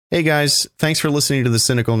Hey guys, thanks for listening to The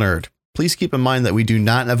Cynical Nerd. Please keep in mind that we do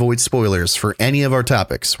not avoid spoilers for any of our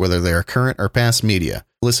topics, whether they are current or past media.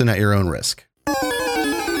 Listen at your own risk.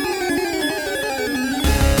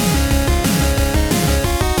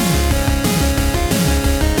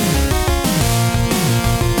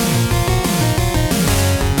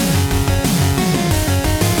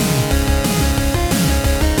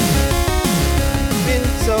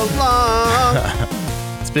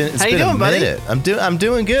 It's been a minute. I'm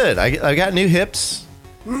doing good. I got new hips.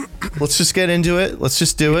 Let's just get into it. Let's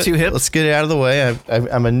just do it. Two hips? Let's get it out of the way.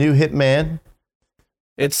 I'm a new hip man.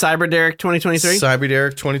 It's Cyber Derek 2023. Cyber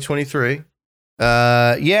Derek 2023.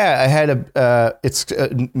 Yeah, I had it's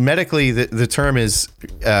medically the term is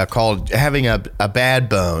called having a bad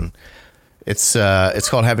bone. It's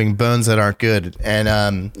called having bones that aren't good,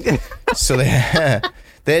 and so they had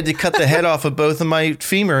to cut the head off of both of my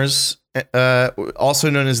femurs. Also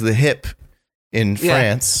known as the hip in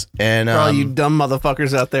France, and for all you dumb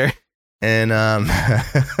motherfuckers out there, and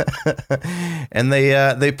and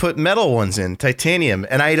they put metal ones in, titanium,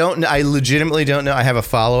 and I legitimately don't know. I have a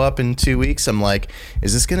follow up in 2 weeks. I'm like,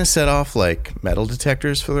 is this gonna set off like metal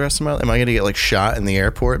detectors for the rest of my life? Am I gonna get like shot in the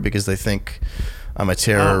airport because they think I'm a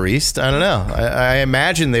terrorist? I don't know. I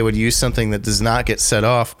imagine they would use something that does not get set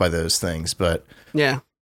off by those things, but yeah,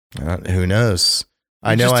 who knows?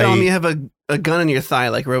 I know. Just tell them you have a gun in your thigh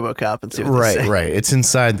like RoboCop and see what they say. Right. It's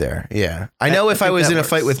inside there. Yeah. I know if I was in a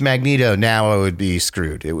fight with Magneto, now I would be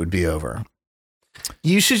screwed. It would be over.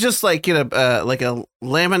 You should just like get a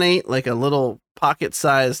laminate like a little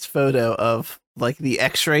pocket-sized photo of like the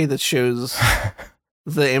X-ray that shows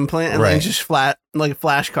the implant, and then just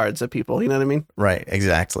flashcards at people. You know what I mean? Right.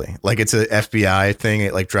 Exactly. Like it's a FBI thing.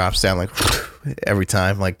 It like drops down like every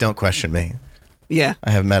time. Like, don't question me. Yeah. I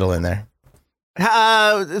have metal in there.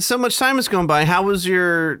 So much time has gone by. How was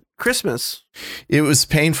your Christmas? It was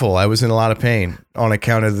painful. I was in a lot of pain on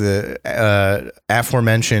account of the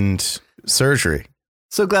aforementioned surgery.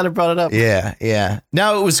 So glad I brought it up. Yeah.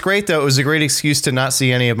 No, it was great though. It was a great excuse to not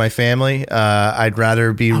see any of my family. I'd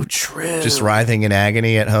rather be just writhing in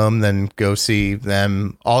agony at home than go see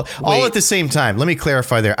them all at the same time. Let me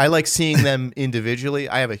clarify there. I like seeing them individually.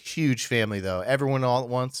 I have a huge family though. Everyone all at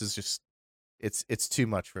once is just it's too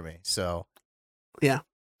much for me. So. Yeah.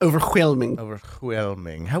 Overwhelming.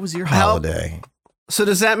 How was your holiday? So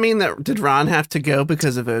does that mean that did Ron have to go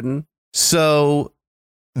because of Odin? So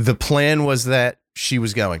the plan was that she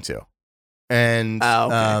was going to. And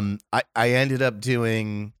I ended up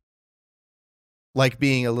doing like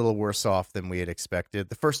being a little worse off than we had expected.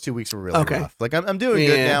 The first 2 weeks were really rough. Like I'm doing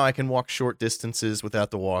good now. I can walk short distances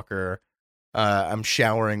without the walker. I'm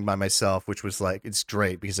showering by myself, which was like, it's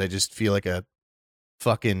great because I just feel like a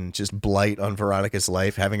fucking just blight on Veronica's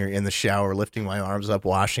life, having her in the shower, lifting my arms up,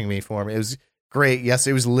 washing me for me. It was great. Yes,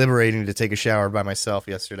 it was liberating to take a shower by myself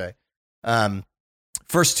yesterday.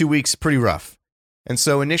 First 2 weeks, pretty rough. And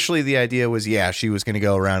so initially the idea was, she was going to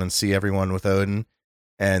go around and see everyone with Odin.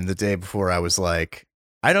 And the day before I was like,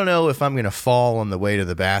 I don't know if I'm going to fall on the way to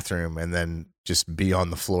the bathroom and then just be on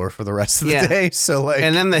the floor for the rest of the day. So like,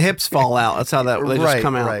 and then the hips fall out. That's how they just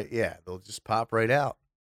come out. Right. Yeah. They'll just pop right out.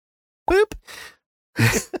 Boop.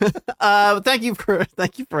 Thank you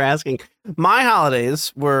for asking. My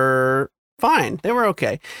holidays were fine. They were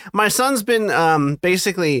okay. My son's been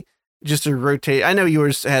basically just a rotate. I know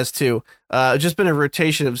yours has too. Just been a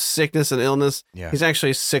rotation of sickness and illness. Yeah. He's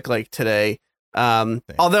actually sick like today.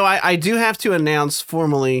 Although I do have to announce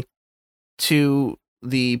formally to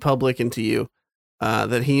the public and to you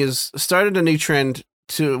that he has started a new trend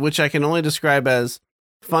to which I can only describe as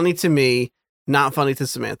funny to me, not funny to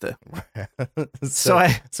Samantha. so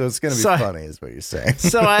it's going to be funny is what you're saying.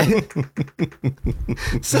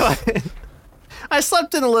 I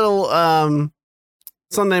slept in a little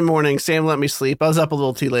Sunday morning. Sam let me sleep. I was up a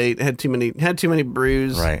little too late. Had too many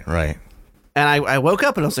brews. Right. And I woke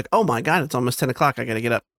up and I was like, oh my God, it's almost 10 o'clock. I got to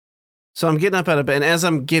get up. So I'm getting up out of bed. And as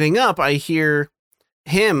I'm getting up, I hear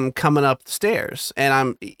him coming up the stairs.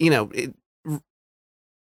 And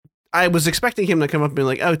I was expecting him to come up and be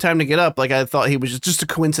like, oh, time to get up. Like I thought he was just a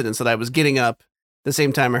coincidence that I was getting up the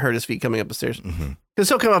same time I heard his feet coming up the stairs. Because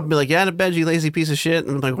he'll come up and be like, yeah, out of bed, you lazy piece of shit.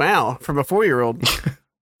 And I'm like, wow, from a 4-year-old.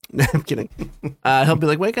 No, I'm kidding. He'll be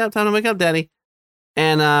like, wake up, time to wake up, daddy.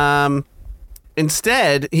 And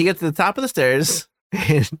instead, he gets to the top of the stairs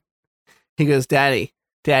and he goes, daddy.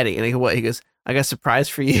 And I go, what? He goes, I got a surprise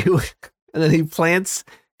for you. And then he plants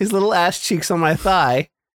his little ass cheeks on my thigh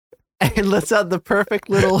and lets out the perfect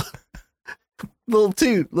little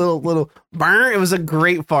toot, little burn. It was a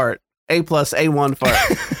great fart. A+, A1 fart.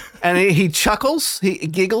 And he chuckles, he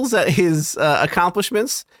giggles at his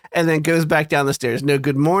accomplishments, and then goes back down the stairs. No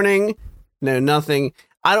good morning, no nothing.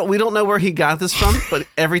 We don't know where he got this from, but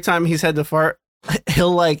every time he's had to fart,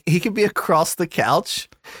 he could be across the couch,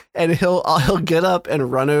 and he'll get up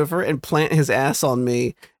and run over and plant his ass on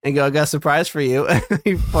me and go, "I got a surprise for you." And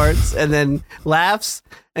he farts and then laughs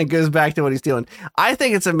and goes back to what he's doing. I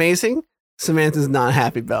think it's amazing. Samantha's not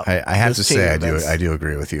happy about. I have to say, I do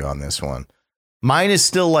agree with you on this one. Mine is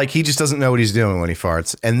still like, he just doesn't know what he's doing when he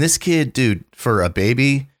farts. And this kid, dude, for a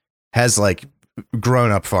baby, has like grown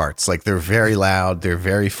up farts. Like, they're very loud. They're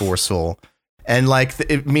very forceful. And like,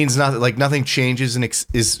 it means nothing, like nothing changes in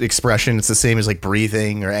his expression. It's the same as like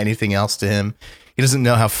breathing or anything else to him. He doesn't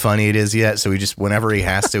know how funny it is yet. So he just, whenever he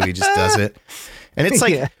has to, he just does it. And it's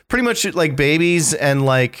like pretty much like babies and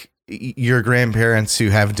like your grandparents who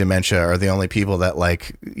have dementia are the only people that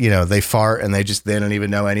like, you know, they fart and they don't even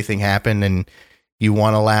know anything happened, and you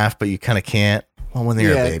want to laugh, but you kind of can't. Well, when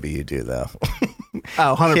they're a baby, you do though.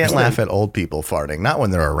 Oh, 100%. You can't laugh at old people farting. Not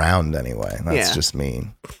when they're around anyway. That's just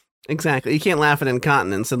mean. Exactly. You can't laugh at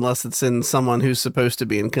incontinence unless it's in someone who's supposed to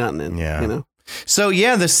be incontinent. Yeah. You know? So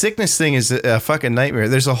yeah, the sickness thing is a fucking nightmare.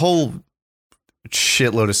 There's a whole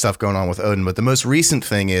shitload of stuff going on with Odin, but the most recent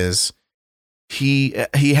thing is he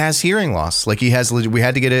has hearing loss. Like, we had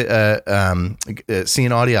to get see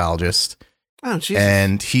an audiologist. Oh, Jesus.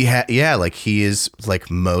 And he is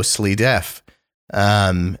like mostly deaf. He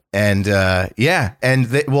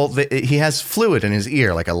has fluid in his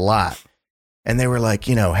ear, like a lot. And they were like,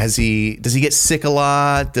 you know, does he get sick a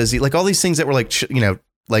lot? Does he, like, all these things that were like, you know,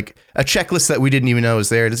 like a checklist that we didn't even know was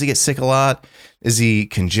there. Does he get sick a lot? Is he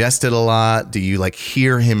congested a lot? Do you like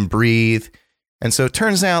hear him breathe? And so it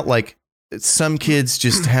turns out like some kids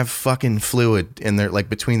just have fucking fluid in their, like,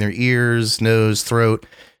 between their ears, nose, throat.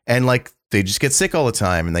 And like, they just get sick all the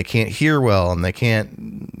time, and they can't hear well, and they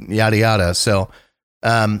can't yada yada. So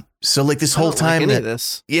like this whole time, like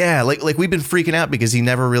like we've been freaking out because he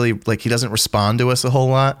never really, like, he doesn't respond to us a whole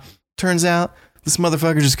lot. Turns out this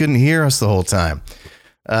motherfucker just couldn't hear us the whole time.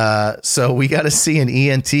 So we got to see an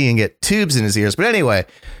ENT and get tubes in his ears. But anyway,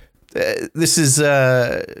 this is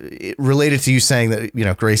related to you saying that, you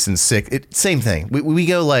know, Grayson's sick. Same thing. We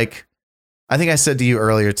go like, I think I said to you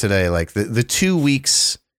earlier today, like the 2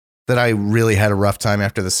 weeks that I really had a rough time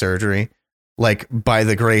after the surgery, like, by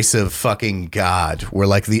the grace of fucking God, were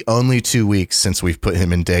like the only 2 weeks since we've put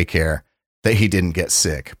him in daycare that he didn't get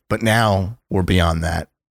sick. But now we're beyond that.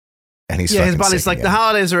 And he's his body's like, again. The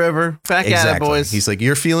holidays are over. Back at it, boys. He's like,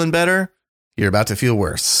 you're feeling better. You're about to feel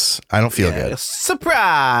worse. I don't feel good.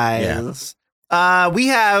 Surprise. Yeah. We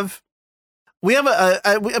have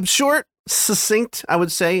a short, succinct, I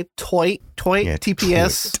would say, toy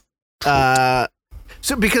TPS.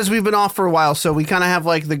 So because we've been off for a while, so we kind of have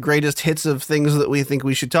like the greatest hits of things that we think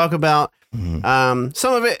we should talk about. Mm-hmm.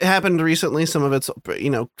 Some of it happened recently. Some of it's, you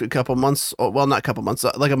know, a couple months. Well, not a couple months,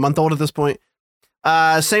 like a month old at this point.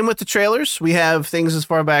 Same with the trailers. We have things as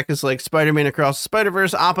far back as like Spider-Man Across the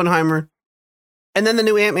Spider-Verse, Oppenheimer, and then the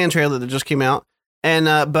new Ant-Man trailer that just came out.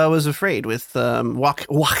 And Beau is Afraid with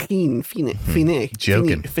Joaquin Phoenix.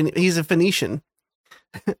 Joking. He's a Phoenician.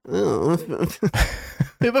 Oh.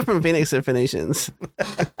 People from Phoenix are Phoenicians.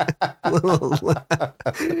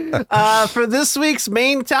 For this week's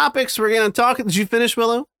main topics, we're going to talk. Did you finish,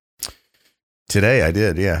 Willow? Today I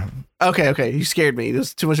did, yeah. Okay. You scared me. It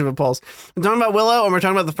was too much of a pulse. We're talking about Willow, and we're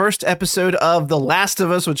talking about the first episode of The Last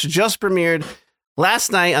of Us, which just premiered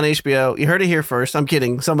last night on HBO. You heard it here first. I'm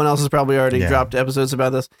kidding. Someone else has probably already dropped episodes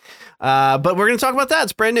about this. But we're going to talk about that.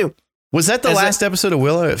 It's brand new. Was that the last episode of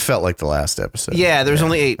Willow? It felt like the last episode. Yeah, there's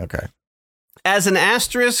only 8. Okay. As an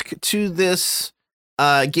asterisk to this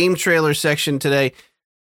game trailer section today,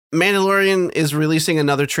 Mandalorian is releasing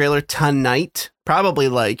another trailer tonight, probably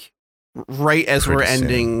like right as we're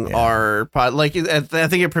ending our pod. Like, I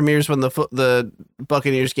think it premieres when the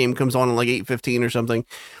Buccaneers game comes on at like 8:15 or something.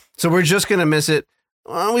 So we're just going to miss it.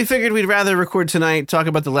 We figured we'd rather record tonight, talk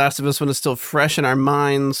about The Last of Us when it's still fresh in our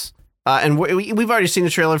minds. And we've already seen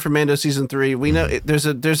the trailer for Mando season 3. We know there's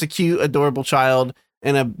a cute, adorable child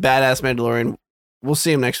and a badass Mandalorian. We'll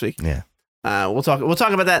see him next week. Yeah. We'll talk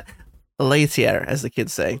about that later, as the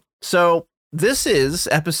kids say. So this is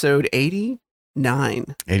episode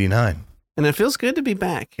 89. 89. And it feels good to be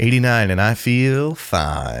back. 89, and I feel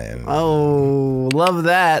fine. Oh, love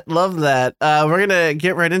that. We're going to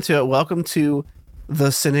get right into it. Welcome to the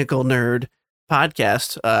Cynical Nerd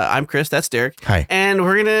podcast. I'm Chris. That's Derek. Hi. And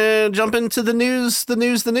we're gonna jump into the news.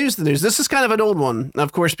 This is kind of an old one,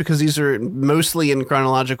 of course, because these are mostly in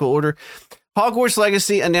chronological order. Hogwarts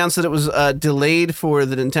Legacy announced that it was delayed for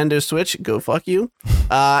the Nintendo Switch. Go fuck you.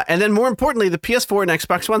 And then more importantly, the PS4 and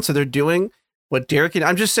Xbox One. So they're doing what Derek and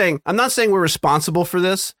I'm just saying, I'm not saying we're responsible for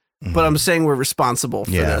this, but I'm saying we're responsible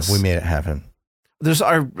for this. Yeah, we made it happen. There's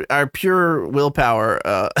our pure willpower,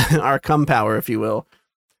 our cum power, if you will.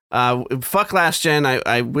 Fuck last gen.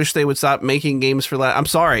 I wish they would stop making games for I'm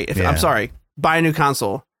sorry. I'm sorry. Buy a new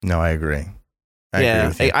console. No, I agree.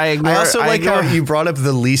 I also like how you brought up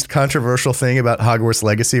the least controversial thing about Hogwarts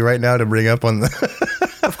Legacy right now to bring up on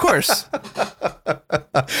the. Of course.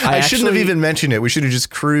 I shouldn't have even mentioned it. We should have just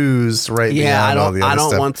cruised right beyond all the other stuff.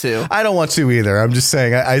 I don't want to. I don't want to either. I'm just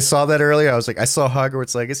saying. I saw that earlier. I was like, I saw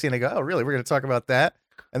Hogwarts Legacy, and I go, oh, really? We're going to talk about that?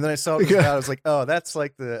 And then I saw it. I was like, oh, that's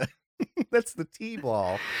like the. That's the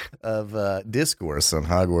T-ball of discourse on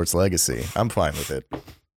Hogwarts Legacy. I'm fine with it.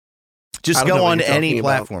 Just go on to any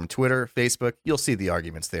platform, Twitter, Facebook. You'll see the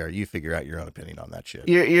arguments there. You figure out your own opinion on that shit.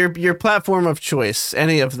 Your platform of choice,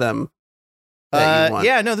 any of them.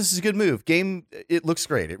 Yeah, no, this is a good move. Game, it looks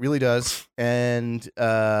great. It really does. And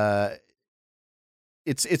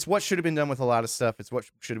it's what should have been done with a lot of stuff. It's what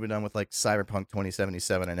should have been done with like Cyberpunk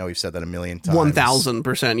 2077. I know we've said that a million times.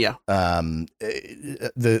 1000%, yeah.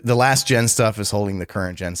 The last gen stuff is holding the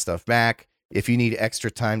current gen stuff back. If you need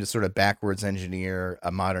extra time to sort of backwards engineer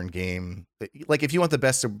a modern game, like if you want the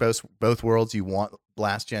best of both worlds, you want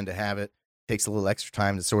last gen to have it. Takes a little extra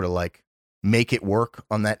time to sort of like make it work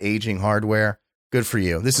on that aging hardware. Good for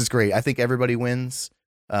you. This is great. I think everybody wins.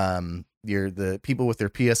 You're the people with their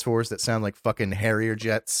PS4s that sound like fucking Harrier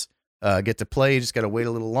jets get to play. You just got to wait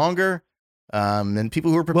a little longer. And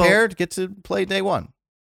people who are prepared get to play day one.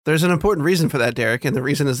 There's an important reason for that, Derek, and the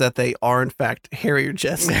reason is that they are in fact Harrier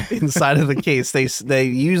jets inside of the case. They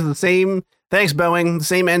use the same, thanks Boeing, the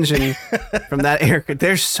same engine from that aircraft.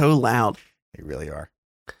 They're so loud. They really are.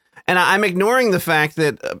 And I'm ignoring the fact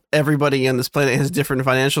that everybody on this planet has different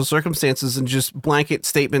financial circumstances and just blanket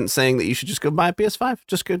statement saying that you should just go buy a PS5.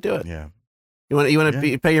 Just go do it. Yeah. You want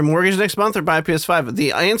to pay your mortgage next month or buy a PS5?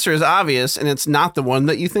 The answer is obvious, and it's not the one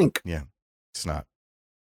that you think. Yeah, it's not.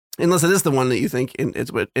 Unless it is the one that you think, in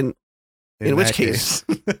which case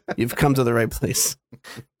you've come to the right place.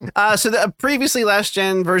 So the previously last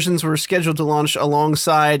gen versions were scheduled to launch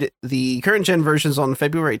alongside the current gen versions on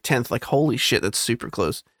February 10th. Like, holy shit, that's super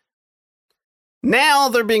close. Now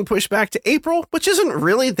they're being pushed back to April, which isn't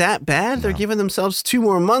really that bad. No. They're giving themselves 2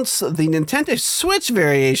 more months. The Nintendo Switch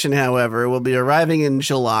variation, however, will be arriving in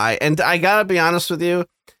July. And I gotta be honest with you,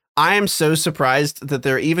 I am so surprised that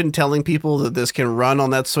they're even telling people that this can run on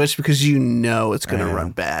that Switch because you know it's going to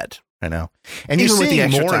run bad. I know. And you're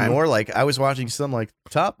seeing more and more. Like, I was watching some like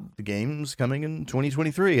top games coming in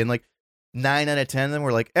 2023, and like 9 out of 10 of them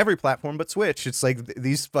were like every platform but Switch. It's like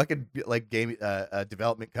these fucking like game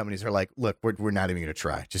development companies are like, look, we're not even going to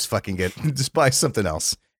try. Just fucking just buy something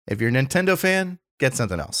else. If you're a Nintendo fan, get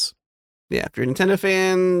something else. Yeah, if you're a Nintendo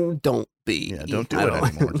fan, don't be. Yeah, don't do it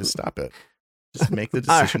anymore. Just stop it. Just make the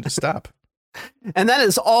decision to stop. And that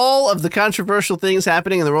is all of the controversial things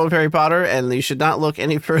happening in the world of Harry Potter, and you should not look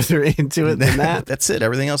any further into it than that. That's it.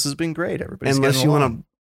 Everything else has been great. Everybody's unless you want to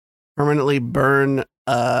permanently burn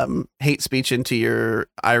hate speech into your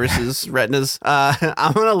irises, retinas.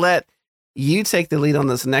 I'm going to let you take the lead on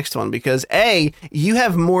this next one because A, you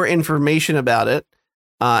have more information about it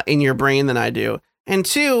in your brain than I do, and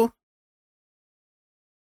 2,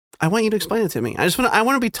 I want you to explain it to me. I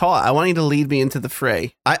want to be taught. I want you to lead me into the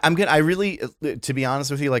fray. I'm good. I really, to be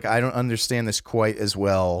honest with you, like, I don't understand this quite as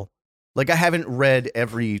well. Like, I haven't read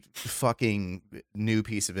every fucking new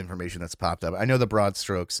piece of information that's popped up. I know the broad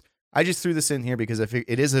strokes. I just threw this in here because I think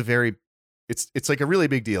it is a very, it's like a really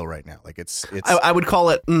big deal right now. Like it's. I would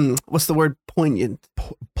call it, what's the word? Poignant.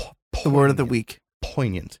 The word of the week.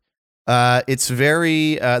 Poignant. It's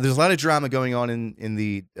very, there's a lot of drama going on in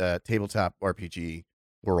the tabletop RPG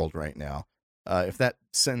world right now. If that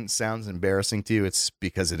sentence sounds embarrassing to you, it's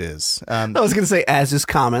because it is. I was going to say, as is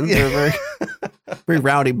common. They're a very, very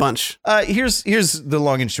rowdy bunch. Here's the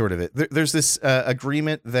long and short of it. There's this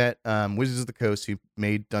agreement that Wizards of the Coast, who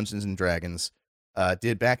made Dungeons and Dragons,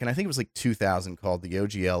 did back in, I think it was like 2000, called the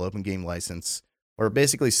OGL, Open Game License, where it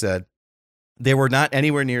basically said they were not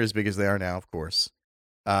anywhere near as big as they are now, of course.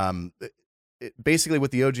 Basically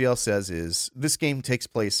what the OGL says is this game takes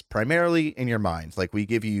place primarily in your mind. Like, we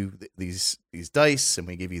give you these dice and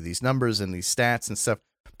we give you these numbers and these stats and stuff,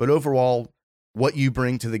 but overall what you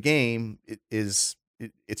bring to the game it's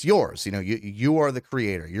yours. You know, you are the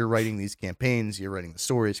creator. You're writing these campaigns, you're writing the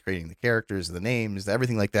stories, creating the characters, the names,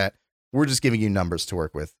 everything like that. We're just giving you numbers to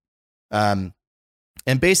work with. And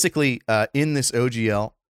basically in this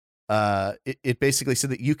OGL, it basically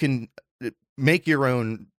said that you can make your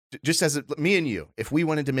own just as me and you, if we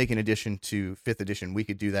wanted to make an addition to 5th edition, we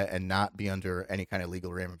could do that and not be under any kind of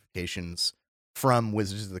legal ramifications from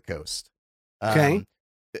Wizards of the Coast. Okay.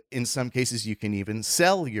 In some cases, you can even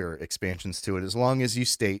sell your expansions to it as long as you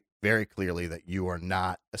state very clearly that you are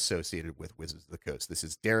not associated with Wizards of the Coast. This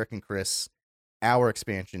is Derek and Chris, our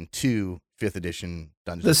expansion to 5th edition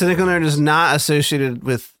Dungeons. The Cynical Nerd is not associated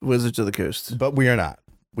with Wizards of the Coast. But we are not.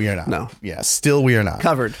 We are not. No. Yeah, still we are not.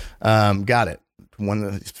 Covered. Got it.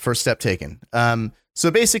 First step taken. So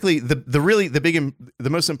basically, the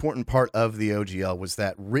most important part of the OGL was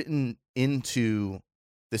that written into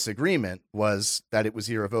this agreement was that it was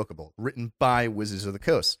irrevocable, written by Wizards of the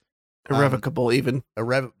Coast. Irrevocable, even.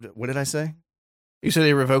 What did I say? You said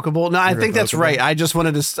irrevocable? No, I think that's right. I just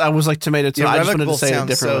wanted to. I was like tomato. I just wanted to say it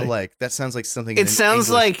differently. So that sounds like something. It sounds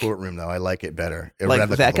English like courtroom, though. I like it better. Like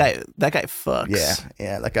that guy. That guy fucks.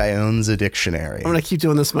 Yeah. That guy owns a dictionary. I'm gonna keep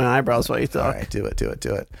doing this with my eyebrows while you talk. All right, do it.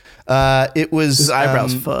 It was his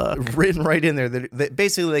eyebrows fuck written right in there that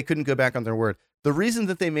basically they couldn't go back on their word. The reason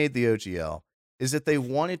that they made the OGL is that they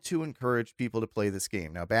wanted to encourage people to play this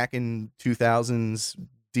game. Now, back in 2000s,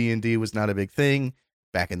 D&D was not a big thing.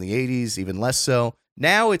 Back in the 80s, even less so.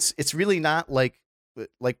 Now it's really not like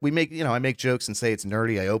we make, I make jokes and say it's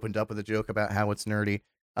nerdy. I opened up with a joke about how it's nerdy.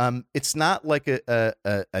 It's not like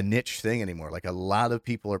a niche thing anymore. Like a lot of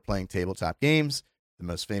people are playing tabletop games. The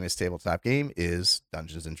most famous tabletop game is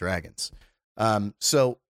Dungeons and Dragons.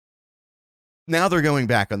 So now they're going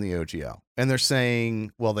back on the OGL and they're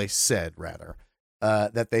saying, well, they said rather,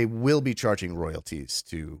 that they will be charging royalties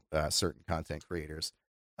to certain content creators.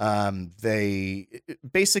 They're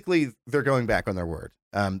going back on their word.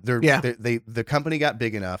 The company got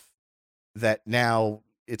big enough that now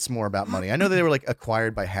it's more about money. I know they were like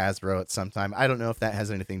acquired by Hasbro at some time. I don't know if that has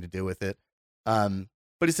anything to do with it.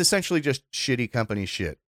 But it's essentially just shitty company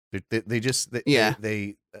shit.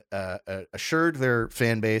 They assured their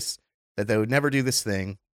fan base that they would never do this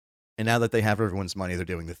thing. And now that they have everyone's money, they're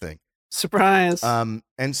doing the thing. Surprise.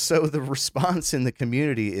 And so the response in the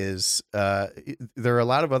community is there are a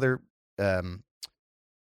lot of other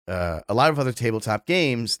tabletop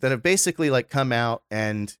games that have basically like come out,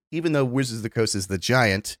 and even though Wizards of the Coast is the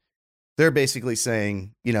giant, they're basically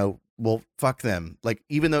saying, well, fuck them. Like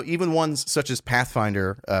even ones such as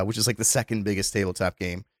Pathfinder, which is like the second biggest tabletop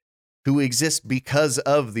game, who exists because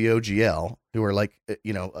of the OGL, who are like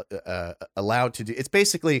allowed to do. It's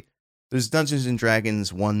basically there's Dungeons and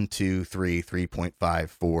Dragons 1, 2, 3, 3.5,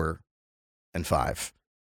 4, and 5.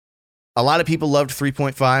 A lot of people loved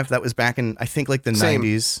 3.5. That was back in, I think, like the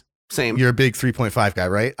 90s. Same. You're a big 3.5 guy,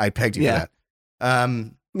 right? I pegged you for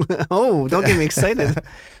that. Oh, don't get me excited.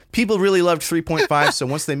 People really loved 3.5. So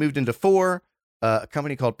once they moved into 4, a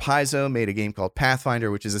company called Paizo made a game called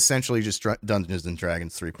Pathfinder, which is essentially just Dungeons and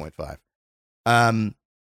Dragons 3.5.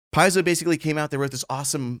 Paizo basically came out, they wrote this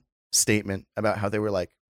awesome statement about how they were like,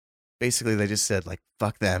 basically they just said like,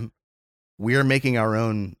 fuck them. We're making our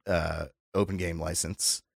own open game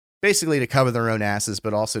license, basically to cover their own asses,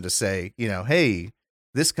 but also to say, hey,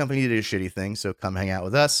 this company did a shitty thing, so come hang out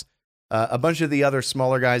with us. A bunch of the other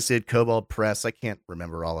smaller guys did. Kobold Press, I can't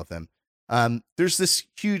remember all of them. There's this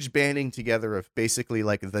huge banding together of basically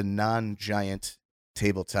like the non-giant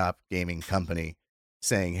tabletop gaming company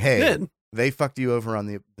saying, hey, Good. They fucked you over on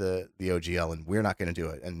the OGL and we're not going to do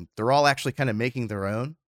it. And they're all actually kind of making their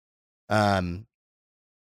own. And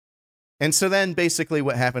so then basically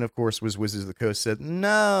what happened, of course, was Wizards of the Coast said,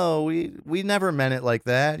 no, we never meant it like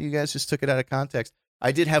that. You guys just took it out of context.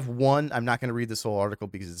 I did have one. I'm not going to read this whole article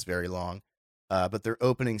because it's very long. But their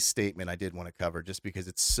opening statement I did want to cover just because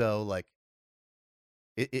it's so like,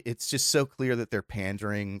 it's just so clear that they're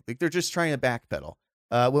pandering. Like they're just trying to backpedal.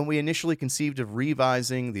 When we initially conceived of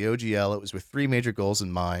revising the OGL, it was with 3 major goals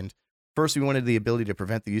in mind. First, we wanted the ability to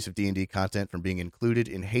prevent the use of D&D content from being included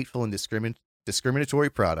in hateful and discriminatory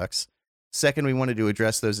products. Second, we wanted to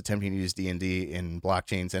address those attempting to use D&D in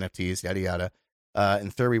blockchains, NFTs, yada, yada.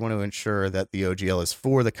 And third, we want to ensure that the OGL is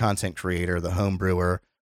for the content creator, the home brewer.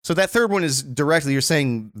 So that third one is directly, you're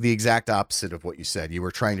saying the exact opposite of what you said. You were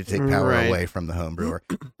trying to take power away from the home brewer.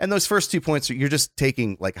 And those first 2 points, you're just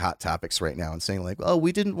taking like hot topics right now and saying like, oh,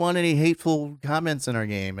 we didn't want any hateful comments in our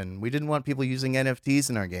game. And we didn't want people using NFTs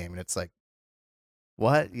in our game. And it's like,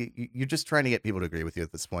 what? You're just trying to get people to agree with you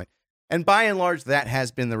at this point. And by and large, that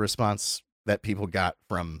has been the response that people got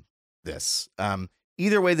from this.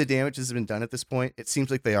 Either way, the damage has been done at this point. It seems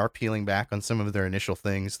like they are peeling back on some of their initial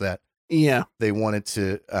things that they wanted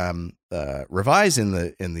to revise in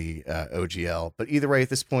the OGL. But either way, at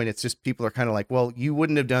this point, it's just people are kind of like, well, you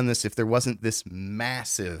wouldn't have done this if there wasn't this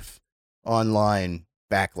massive online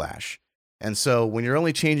backlash. And so when you're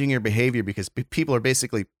only changing your behavior because people are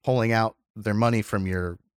basically pulling out their money from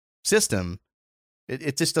your system,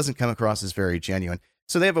 it just doesn't come across as very genuine.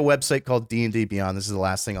 So they have a website called D&D Beyond. This is the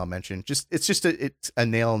last thing I'll mention. It's a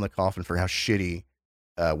nail in the coffin for how shitty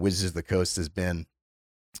Wizards of the Coast has been.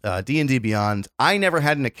 D&D Beyond. I never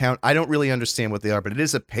had an account. I don't really understand what they are, but it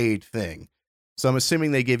is a paid thing. So I'm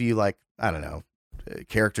assuming they give you like, I don't know,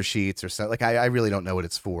 character sheets or something. Like I really don't know what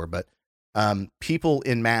it's for, but people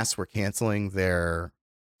in mass were canceling their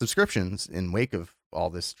subscriptions in wake of all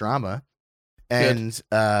this drama. And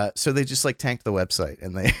so they just like tanked the website,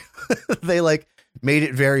 and they like made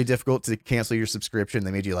it very difficult to cancel your subscription.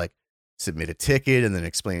 They made you like submit a ticket and then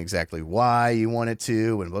explain exactly why you wanted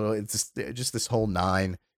to, and it's just this whole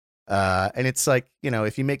nine. And it's like,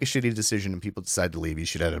 if you make a shitty decision and people decide to leave, you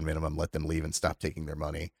should at a minimum let them leave and stop taking their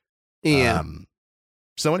money. Yeah.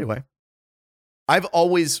 So anyway, I've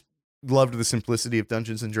always loved the simplicity of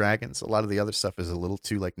Dungeons and Dragons. A lot of the other stuff is a little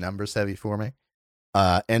too like numbers heavy for me.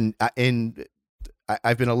 And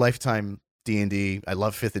I've been a lifetime D&D. I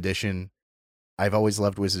love 5th edition. I've always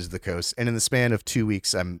loved Wizards of the Coast. And in the span of 2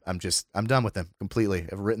 weeks, I'm done with them completely.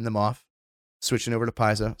 I've written them off, switching over to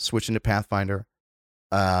Paizo, switching to Pathfinder.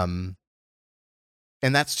 And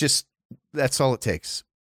that's all it takes.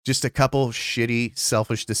 Just a couple shitty,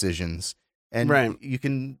 selfish decisions. And you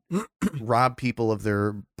can rob people of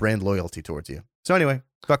their brand loyalty towards you. So anyway,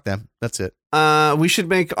 fuck them. That's it. We should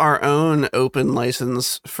make our own open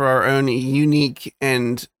license for our own unique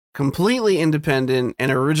and completely independent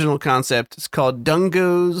and original concept. It's called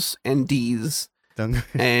Dungos and D's. And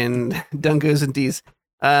Dungos and D's.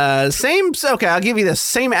 Same. Okay, I'll give you the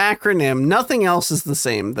same acronym. Nothing else is the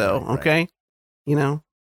same, though. Right. Okay,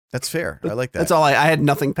 that's fair. I like that. That's all. I had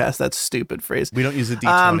nothing past that stupid phrase. We don't use a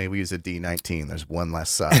D20. We use a D19. There's one less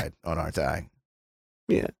side on our die.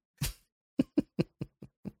 Yeah.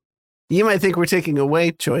 You might think we're taking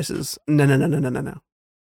away choices. No.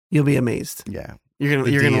 You'll be amazed. Yeah. You're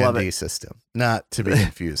gonna love it. System, not to be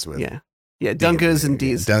confused with. Yeah. Dungos and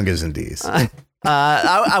D's. Dungos and D's.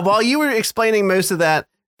 While you were explaining most of that,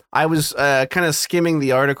 I was kind of skimming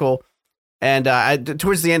the article, and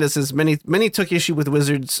towards the end it says many took issue with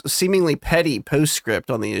Wizards' seemingly petty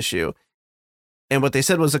postscript on the issue. And what they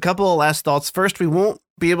said was a couple of last thoughts. First, we won't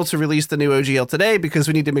be able to release the new OGL today because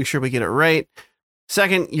we need to make sure we get it right.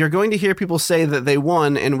 Second, you're going to hear people say that they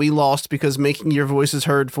won and we lost because making your voices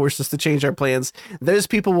heard forced us to change our plans. Those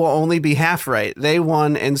people will only be half right. They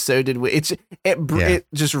won and so did we. It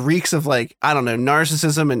just reeks of like, I don't know,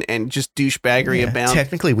 narcissism and just douchebaggery abound.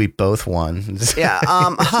 Technically, we both won. Yeah.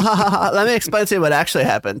 Let me explain to you what actually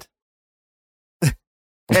happened.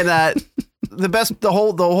 And the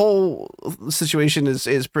whole situation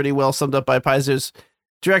is pretty well summed up by Paizo's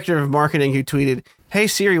director of marketing, who tweeted, "Hey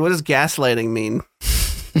Siri, what does gaslighting mean?"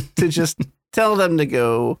 To just tell them to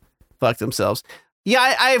go fuck themselves.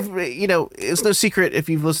 Yeah, I've it's no secret if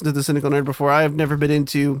you've listened to the Cynical Nerd before, I've never been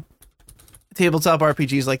into tabletop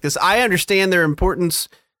RPGs like this. I understand their importance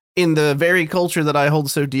in the very culture that I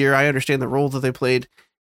hold so dear. I understand the role that they played.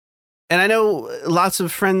 And I know lots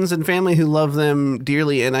of friends and family who love them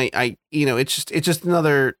dearly. And I it's just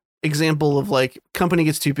another example of like, company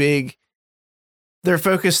gets too big. Their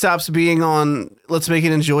focus stops being on let's make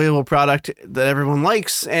an enjoyable product that everyone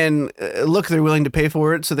likes, and look, they're willing to pay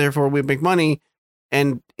for it, so therefore we make money,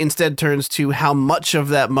 and instead turns to how much of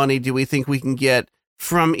that money do we think we can get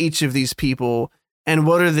from each of these people, and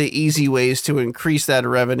what are the easy ways to increase that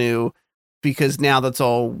revenue, because now that's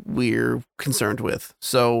all we're concerned with.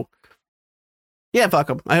 So yeah, fuck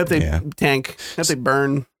them. I hope they tank. I hope they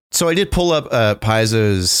burn. So I did pull up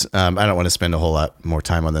Paizo's, I don't want to spend a whole lot more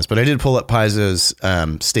time on this, but I did pull up Paizo's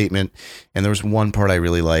statement, and there was one part I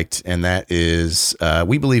really liked, and that is,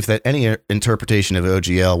 we believe that any interpretation of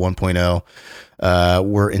OGL 1.0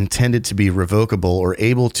 were intended to be revocable or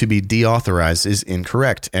able to be deauthorized is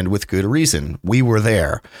incorrect, and with good reason. We were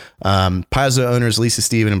there. Paizo owners Lisa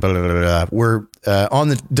Steven and blah, blah, blah, blah, were on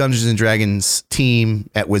the Dungeons and Dragons team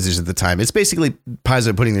at Wizards at the time. It's basically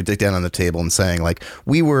Paizo putting their dick down on the table and saying, like,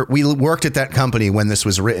 we worked at that company when this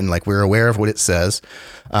was written, like, we're aware of what it says.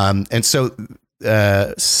 And so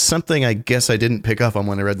something I guess I didn't pick up on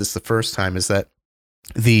when I read this the first time is that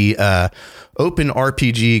the Open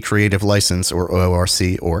RPG Creative License, or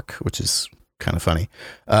ORC, which is kind of funny,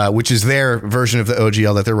 which is their version of the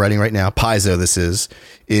OGL that they're writing right now, Paizo this is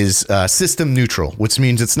system neutral, which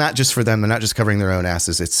means it's not just for them. They're not just covering their own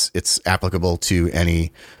asses. It's applicable to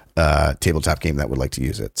any tabletop game that would like to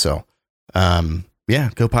use it. So yeah,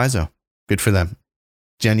 go Paizo. Good for them.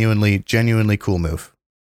 Genuinely cool move.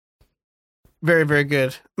 Very, very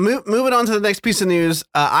good. Moving on to the next piece of news.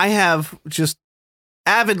 I have just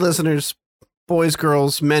avid listeners boys,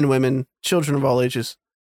 girls, men, women, children of all ages.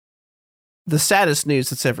 The saddest news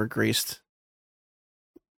that's ever graced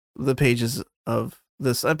the pages of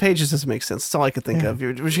this. Pages doesn't make sense. That's all I could think of.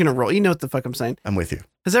 We're just going to roll. You know what the fuck I'm saying. I'm with you.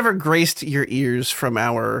 Has ever graced your ears from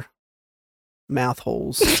our mouth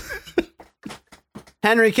holes.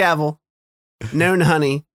 Henry Cavill, known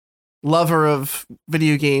honey, lover of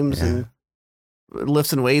video games and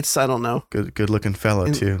lifts and weights. I don't know. Good looking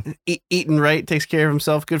fellow too. Eating right, takes care of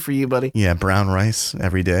himself. Good for you, buddy. Yeah, brown rice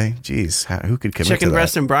every day. Jeez, who could commit Chicken to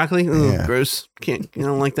breast that? and broccoli. Ooh, gross. Can't. You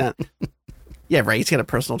don't like that. Yeah, right. He's got a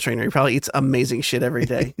personal trainer. He probably eats amazing shit every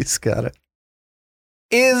day. He's got it.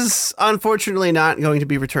 Is unfortunately not going to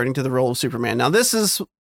be returning to the role of Superman. Now, this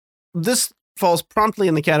falls promptly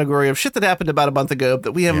in the category of shit that happened about a month ago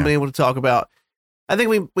that we haven't been able to talk about. I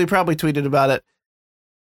think we probably tweeted about it.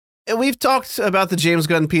 And we've talked about the James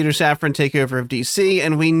Gunn, Peter Safran takeover of DC,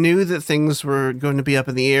 and we knew that things were going to be up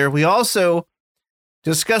in the air. We also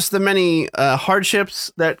discussed the many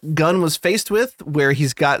hardships that Gunn was faced with, where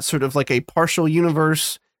he's got sort of like a partial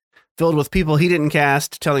universe filled with people he didn't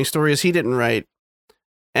cast, telling stories he didn't write.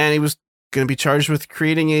 And he was going to be charged with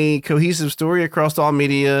creating a cohesive story across all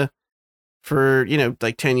media for,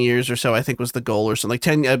 like 10 years or so, I think was the goal, or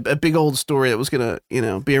something like a big old story that was going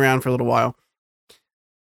to, be around for a little while.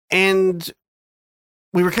 And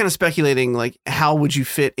we were kind of speculating, like, how would you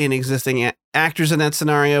fit in existing actors in that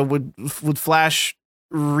scenario? Would Flash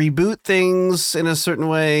reboot things in a certain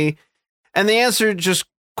way? And the answer just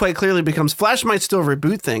quite clearly becomes Flash might still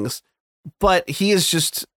reboot things, but he is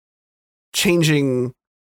just changing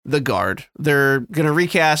the guard. They're going to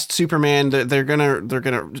recast Superman. They're going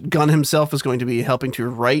to Gunn himself is going to be helping to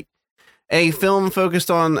write a film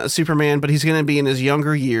focused on Superman, but he's going to be in his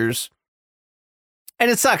younger years. And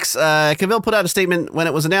it sucks. Cavill put out a statement when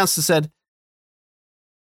it was announced that said,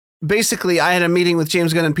 basically, I had a meeting with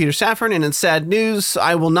James Gunn and Peter Safran, and in sad news,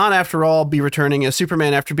 I will not, after all, be returning as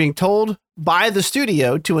Superman after being told by the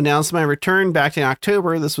studio to announce my return back in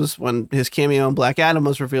October. This was when his cameo in Black Adam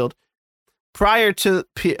was revealed. Prior to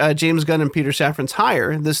James Gunn and Peter Safran's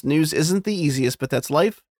hire, this news isn't the easiest, but that's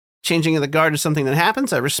life. Changing of the guard is something that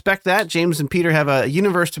happens. I respect that. James and Peter have a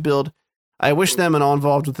universe to build. I wish them and all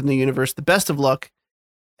involved with the new universe the best of luck.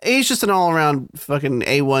 He's just an all-around fucking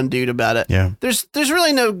A1 dude about it. Yeah. There's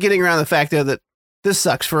really no getting around the fact, though, that this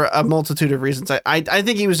sucks for a multitude of reasons. I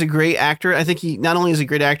think he was a great actor. I think he not only is a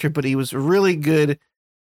great actor, but he was really good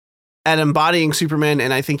at embodying Superman,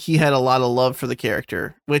 and I think he had a lot of love for the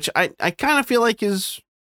character, which I kind of feel like is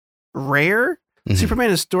rare. Mm-hmm. Superman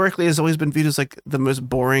historically has always been viewed as like the most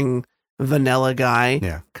boring, vanilla guy.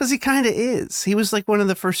 Yeah. Because he kind of is. He was like one of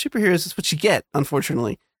the first superheroes. That's what you get,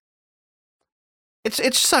 unfortunately.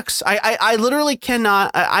 It sucks. I literally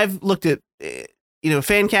cannot. I've looked at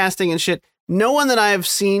fan casting and shit. No one that I've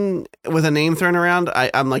seen with a name thrown around,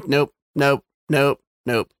 I'm like, nope. That's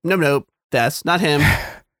not him.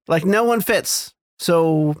 Like, no one fits.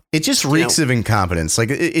 So it just reeks of incompetence.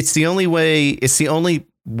 Like it's the only way. It's the only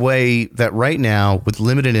way that right now, with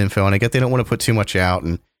limited info, and I get they don't want to put too much out,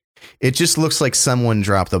 and it just looks like someone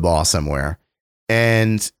dropped the ball somewhere.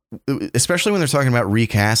 And especially when they're talking about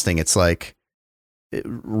recasting, it's like.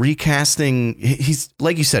 Recasting, he's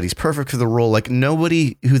like you said, he's perfect for the role. Like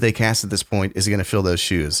nobody who they cast at this point is going to fill those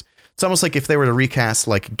shoes. It's almost like if they were to recast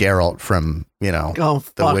like Geralt from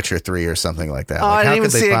The Witcher 3 or something like that. Oh, like, I didn't even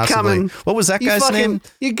see it coming. What was that guy's name?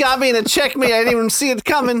 You got me in a checkmate. I didn't even see it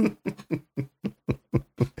coming.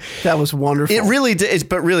 That was wonderful. It really did,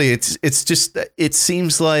 but really, it's just it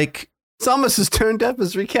seems like it's almost as turned up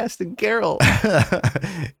as recasting Geralt.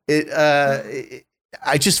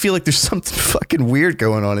 I just feel like there's something fucking weird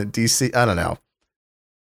going on at DC. I don't know.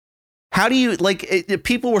 How do you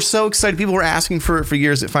people were so excited. People were asking for it for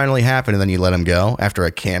years. It finally happened. And then you let him go after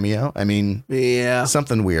a cameo. I mean, yeah,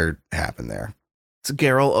 something weird happened there. It's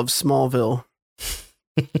Geralt of Smallville.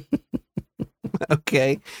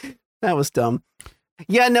 Okay. That was dumb.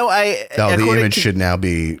 Yeah, no, the image should now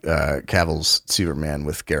be Cavill's Superman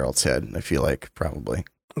with Geralt's head. I feel like probably.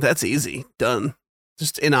 That's easy. Done.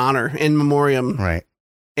 Just in honor, in memoriam. Right.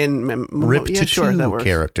 Rip to two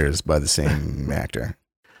characters by the same actor.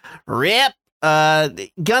 Rip.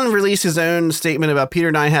 Gunn released his own statement about Peter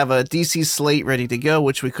and I have a DC slate ready to go,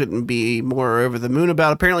 which we couldn't be more over the moon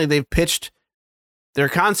about. Apparently, they've pitched their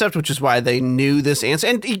concept, which is why they knew this answer.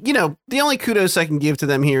 And, the only kudos I can give to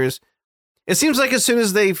them here is it seems like as soon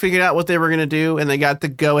as they figured out what they were going to do and they got the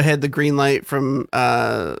go-ahead, the green light from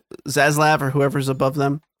Zaslav or whoever's above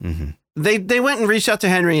them, mm-hmm. They went and reached out to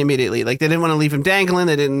Henry immediately. Like, they didn't want to leave him dangling.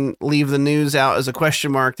 They didn't leave the news out as a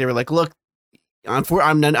question mark. They were like, look,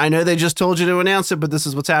 I know they just told you to announce it, but this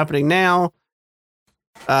is what's happening now.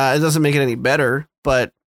 It doesn't make it any better,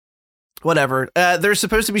 but whatever. They're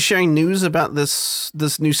supposed to be sharing news about this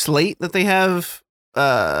new slate that they have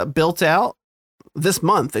built out this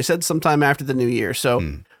month. They said sometime after the new year.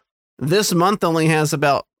 So this month only has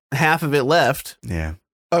about half of it left. Yeah.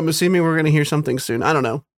 I'm assuming we're going to hear something soon. I don't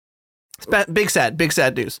know. It's big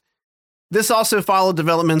sad news. This also followed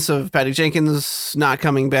developments of Patty Jenkins not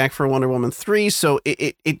coming back for Wonder Woman 3. So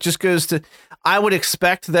it just goes to, I would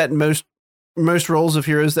expect that most roles of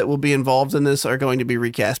heroes that will be involved in this are going to be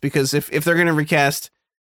recast, because if they're going to recast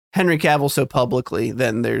Henry Cavill so publicly,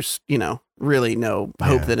 then there's, really no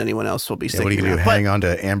hope that anyone else will be sticking What are you going to do? Hang on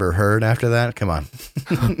to Amber Heard after that? Come on.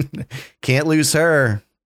 Can't lose her.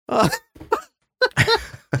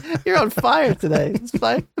 You're on fire today. It's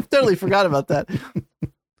fine. I totally forgot about that.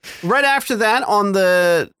 Right after that, on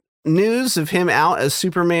the news of him out as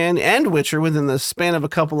Superman and Witcher within the span of a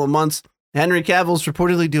couple of months, Henry Cavill's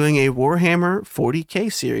reportedly doing a Warhammer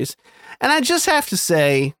 40K series. And I just have to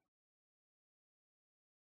say,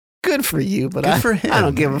 good for you, but I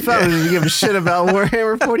don't give a shit about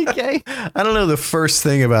Warhammer 40K. I don't know the first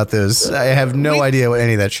thing about this. I have no idea what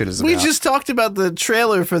any of that shit is about. We just talked about the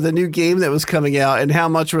trailer for the new game that was coming out and how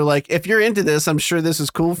much we're like, if you're into this, I'm sure this is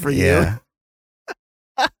cool for you.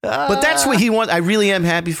 But that's what he wants. I really am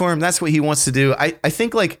happy for him. That's what he wants to do. I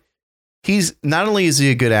think like he's not only is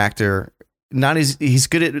he a good actor, he's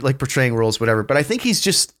good at like portraying roles, whatever, but I think he's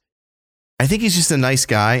just a nice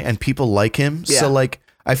guy and people like him. Yeah. So like,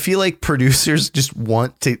 I feel like producers just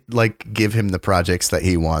want to like give him the projects that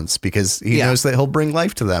he wants because he knows that he'll bring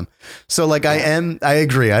life to them. So like I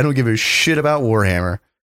agree. I don't give a shit about Warhammer,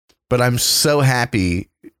 but I'm so happy.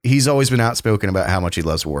 He's always been outspoken about how much he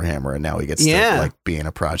loves Warhammer, and now he gets to like be in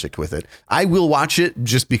a project with it. I will watch it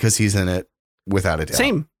just because he's in it, without a doubt.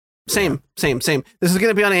 Same. This is going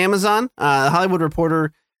to be on Amazon. The Hollywood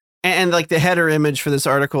Reporter, and like the header image for this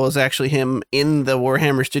article is actually him in the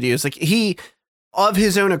Warhammer studios. Like he, of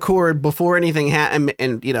his own accord, before anything happened,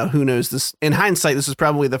 and who knows, this in hindsight, this is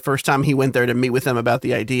probably the first time he went there to meet with them about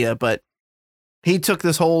the idea, but he took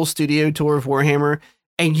this whole studio tour of Warhammer,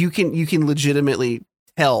 and you can legitimately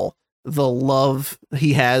tell the love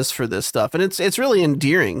he has for this stuff. And it's really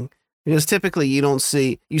endearing, because typically you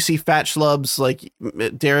see fat schlubs like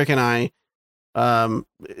Derek and I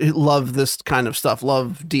love this kind of stuff,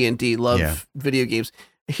 love D&D, love video games.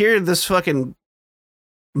 Here, this fucking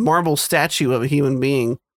marble statue of a human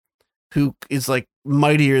being who is like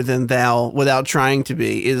mightier than thou without trying to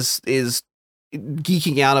be is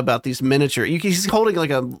geeking out about these miniature. He's holding like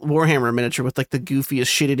a Warhammer miniature with like the goofiest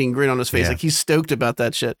shit-eating grin on his face. Like he's stoked about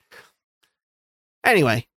that shit.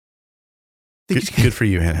 Anyway. Good for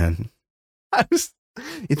you, Han.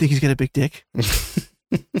 You think he's got a big dick?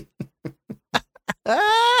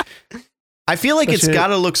 I feel like it's got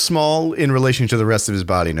to look small in relation to the rest of his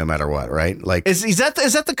body, no matter what, right? Like, is that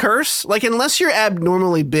the curse? Like, unless you're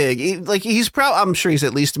abnormally big, like I'm sure he's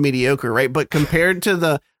at least mediocre, right? But compared to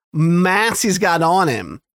the mass he's got on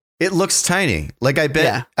him, it looks tiny. Like I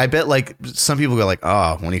bet like some people go like,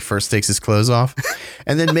 oh, when he first takes his clothes off,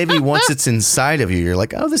 and then maybe once it's inside of you, you're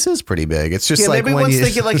like, oh, this is pretty big. It's just like maybe when once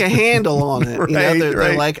they get like a handle on it,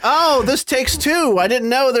 they're like, oh, this takes two. I didn't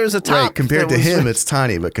know there was a top. Right, compared to him, it's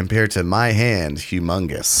tiny, but compared to my hand,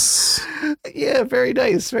 humongous. Yeah, very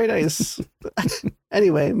nice, very nice.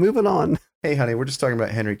 Anyway, moving on. Hey, honey, we're just talking about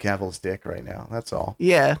Henry Cavill's dick right now. That's all.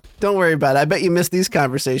 Yeah, don't worry about it. I bet you missed these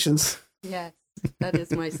conversations. Yes, that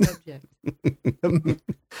is my subject.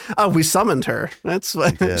 Oh, we summoned her. That's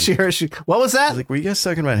what she heard. What was that? I was like, were you guys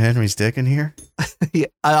talking about Henry's dick in here? Yeah,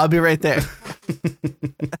 I'll be right there.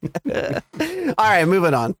 All right,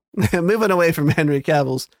 moving on. Moving away from Henry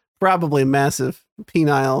Cavill's probably massive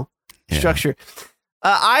penile structure.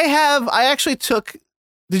 I actually took.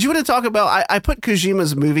 Did you want to talk about? I put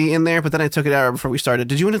Kojima's movie in there, but then I took it out before we started.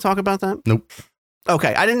 Did you want to talk about that? Nope.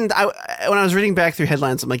 Okay, I didn't. When I was reading back through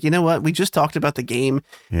headlines, I'm like, you know what? We just talked about the game.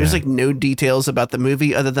 Yeah. There's like no details about the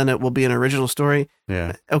movie other than it will be an original story.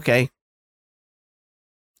 Yeah. Okay.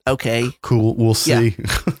 Cool. We'll see.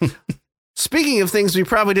 Yeah. Speaking of things we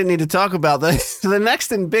probably didn't need to talk about, the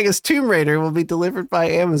next and biggest Tomb Raider will be delivered by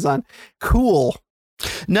Amazon. Cool.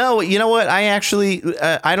 No, you know what? I actually,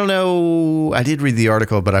 I don't know. I did read the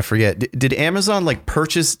article, but I forget. Did Amazon like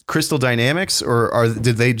purchase Crystal Dynamics, or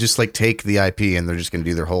did they just like take the IP and they're just going to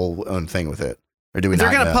do their whole own thing with it? Or do we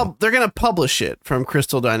not know? They're going to publish it from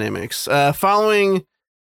Crystal Dynamics following.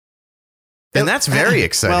 And that's very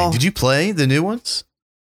exciting. Well, did you play the new ones?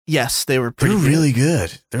 Yes, they were really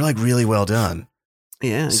good. They're like really well done.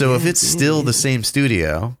 Yeah. So if it's still the same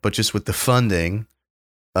studio, but just with the funding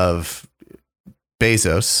of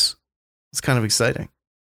Bezos, it's kind of exciting.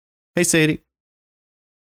 Hey, Sadie.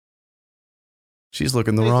 She's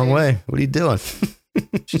looking the wrong way. What are you doing?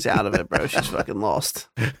 She's out of it, bro. She's fucking lost.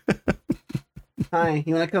 Hi,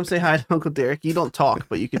 you want to come say hi to Uncle Derek? You don't talk,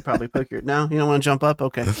 but you could probably poke your... No? You don't want to jump up?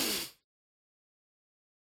 Okay.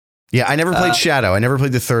 Yeah, I never played Shadow. I never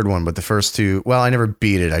played the third one, but the first two... Well, I never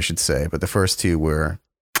beat it, I should say, but the first two were...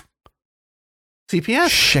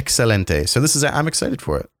 CPS. Excelente. So this is... I'm excited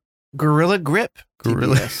for it. Gorilla Grip.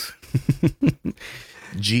 Gorilla.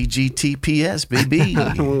 GGTPS, baby.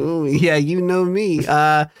 Yeah, you know me.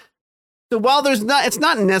 So while it's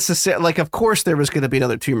not necessary, like, of course there was going to be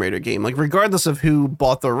another Tomb Raider game, like, regardless of who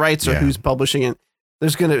bought the rights or who's publishing it,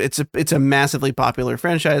 it's a massively popular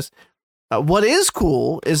franchise. What is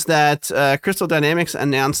cool is that Crystal Dynamics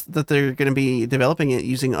announced that they're going to be developing it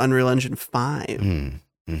using Unreal Engine 5.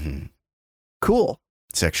 Mm-hmm. Cool.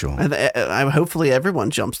 Sexual. Hopefully everyone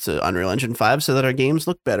jumps to Unreal Engine 5 so that our games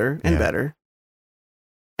look better and better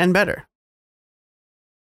and better.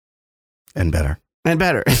 And better. And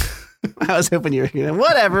better. I was hoping you were going to,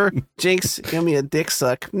 whatever. Jinx, give me a dick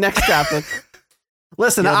suck. Next topic.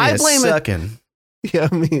 Listen, I blame it. Yeah,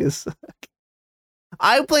 me a suck.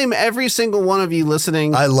 I blame every single one of you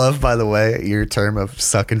listening. I love, by the way, your term of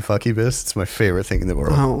suck and fuckybus. It's my favorite thing in the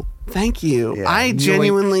world. Oh, thank you. Yeah, I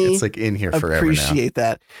genuinely it's like in here forever appreciate now.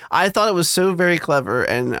 That. I thought it was so very clever.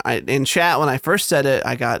 And in chat, when I first said it,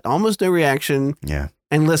 I got almost no reaction. Yeah.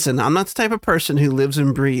 And listen, I'm not the type of person who lives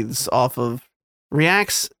and breathes off of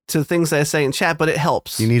reacts to things I say in chat, but it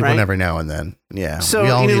helps. You need one every now and then. Yeah. So we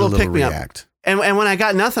all need a little react. And when I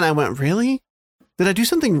got nothing, I went, really? Did I do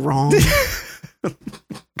something wrong?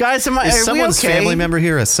 Guys, is someone's family member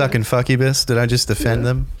here a suck and fuckybus? Did I just offend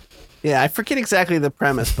them? Yeah, I forget exactly the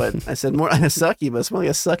premise, but I said more like a succubus, more like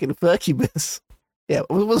a suck and fuckybus. Yeah,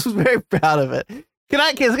 I was very proud of it. Can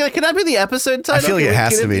I be the episode title? I feel like it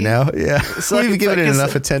has to be now. Yeah, we've given it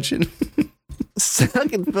enough attention.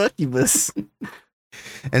 Suck and fuckybus.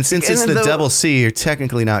 And since it's the double C, you're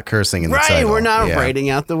technically not cursing in the title. Right, we're not writing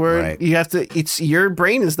out the word. Right. You have to. It's your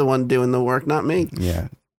brain is the one doing the work, not me. Yeah,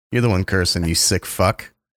 you're the one cursing. You sick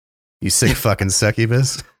fuck. You sick fucking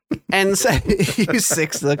succubus. And so, you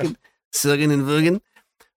sick sucking and voogin.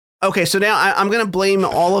 Okay, so now I'm going to blame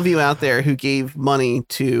all of you out there who gave money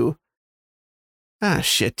to... Ah,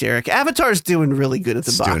 shit, Derek. Avatar's doing really good at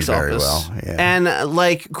the box office. Very well, yeah. And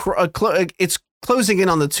it's closing in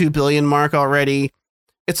on the 2 billion mark already.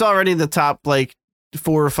 It's already the top, 4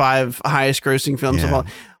 or 5 highest grossing films of all.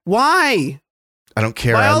 Why? I don't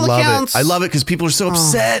care. I love it. I love it because people are so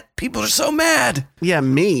upset. People are so mad. Yeah,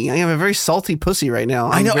 me. I am a very salty pussy right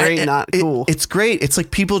now. I know. Not cool. It's great. It's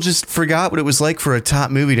like people just forgot what it was like for a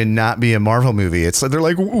top movie to not be a Marvel movie. It's like they're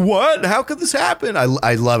like, what? How could this happen? I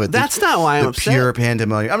love it. That's not why I'm upset. Pure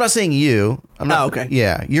pandemonium. I'm not saying you. I'm not. Oh, okay.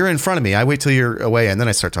 Yeah, you're in front of me. I wait till you're away and then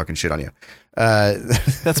I start talking shit on you.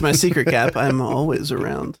 That's my secret, Cap. I'm always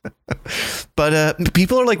around. But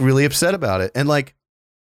people are really upset about it, and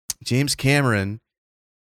James Cameron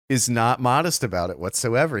is not modest about it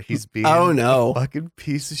whatsoever. He's being a fucking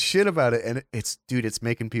piece of shit about it. And it's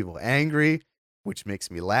making people angry, which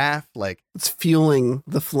makes me laugh. It's fueling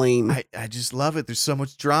the flame. I just love it. There's so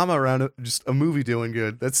much drama around it. Just a movie doing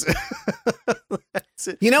good. That's it.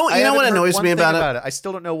 You know what annoys me about it? I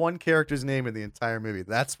still don't know one character's name in the entire movie.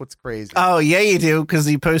 That's what's crazy. Oh yeah, you do, because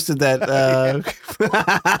he posted that.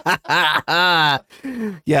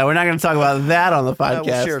 Yeah, we're not going to talk about that on the podcast.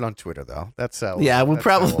 We'll share it on Twitter though. That's how. Yeah, we'll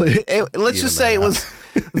probably. Let's just say it was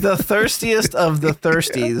the thirstiest of the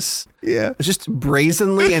thirsties. Yeah, just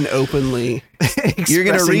brazenly and openly. You're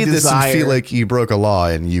going to read this and feel like you broke a law,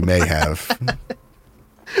 and you may have.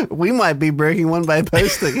 We might be breaking one by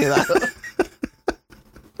posting it.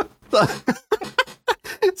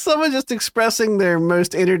 Someone just expressing their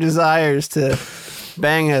most inner desires to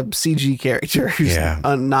bang a CG character who's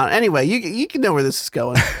not. Anyway, you can know where this is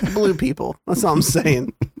going. Blue people. That's all I'm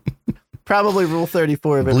saying. Probably Rule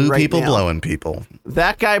 34 of it. Blue right people now. blowing people.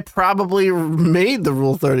 That guy probably made the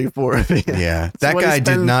Rule 34 of it. Yeah, that guy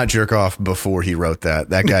did not jerk off before he wrote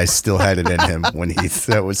that. That guy still had it in him when he.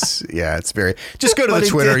 That was It's very. Just go to the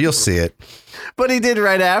Twitter. You'll see it. But he did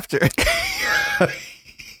right after.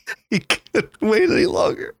 He couldn't wait any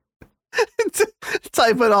longer.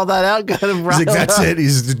 Typing all that out got him right. That's it.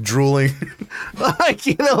 He's drooling. I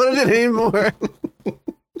can't hold it anymore.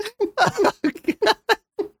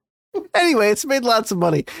 Anyway, it's made lots of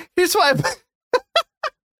money. Here's why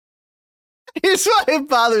it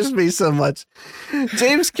bothers me so much.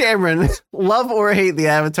 James Cameron, love or hate the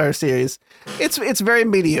Avatar series, it's very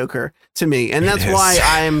mediocre to me, and that's why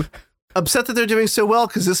I'm upset that they're doing so well,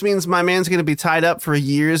 because this means my man's going to be tied up for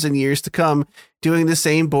years and years to come doing the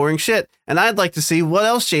same boring shit. And I'd like to see what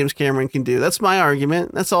else James Cameron can do. That's my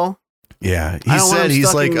argument. That's all. Yeah, he said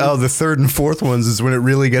he's like, oh, the third and fourth ones is when it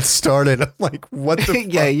really gets started. I'm like, what the fuck?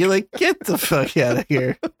 Yeah, you're like, get the fuck out of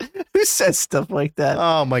here. Who says stuff like that?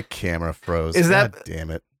 Oh, my camera froze. God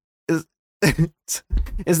damn it.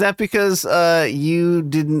 Is that because you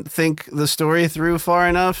didn't think the story through far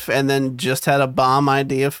enough and then just had a bomb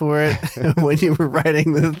idea for it when you were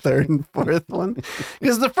writing the third and fourth one?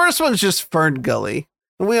 Because the first one's just Fern Gully.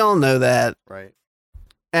 We all know that. Right.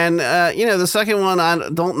 And, the second one, I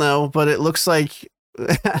don't know, but it looks like,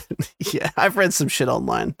 yeah, I've read some shit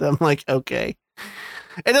online. I'm like, okay.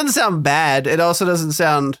 It doesn't sound bad. It also doesn't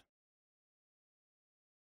sound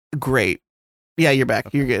great. Yeah, you're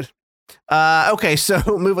back. You're good. Okay, so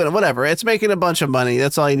moving on, whatever. It's making a bunch of money.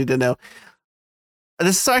 That's all you need to know.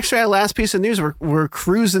 This is actually our last piece of news. We're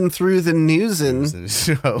cruising through the news, and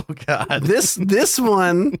oh god, this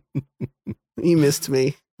one, you missed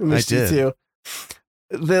me. I missed you too.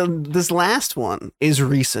 This last one is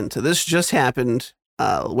recent. This just happened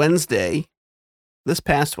Wednesday, this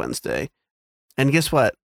past Wednesday, and guess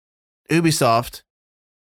what? Ubisoft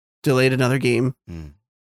delayed another game.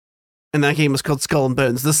 And that game was called Skull and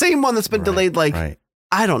Bones. The same one that's been delayed I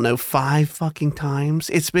don't know, 5 fucking times.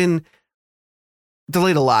 It's been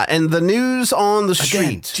delayed a lot. And the news on the street.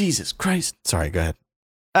 Again, Jesus Christ. Sorry, go ahead.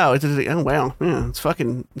 Oh, wow. Yeah, it's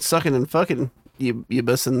fucking sucking and fucking you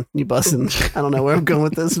bussin'. I don't know where I'm going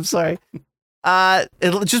with this. I'm sorry.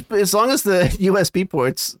 It'll just, as long as the USB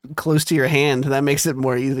port's close to your hand, that makes it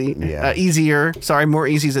more easy. Yeah. Easier. Sorry, more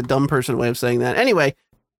easy is a dumb person way of saying that. Anyway,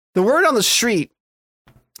 the word on the street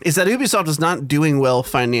is that Ubisoft is not doing well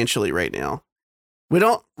financially right now. We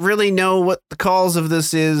don't really know what the cause of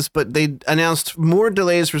this is, but they announced more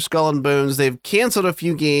delays for Skull and Bones. They've canceled a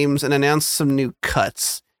few games and announced some new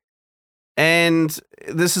cuts. And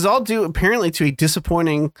this is all due apparently to a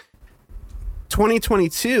disappointing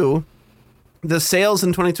 2022. The sales in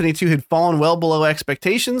 2022 had fallen well below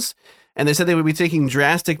expectations, and they said they would be taking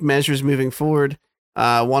drastic measures moving forward.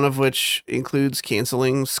 One of which includes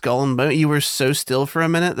canceling Skull and Bones. You were so still for a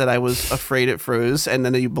minute that I was afraid it froze, and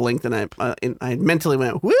then you blinked, and I mentally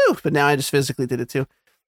went, woo, but now I just physically did it too.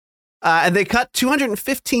 And they cut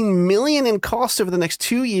 $215 million in costs over the next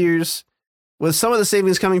 2 years, with some of the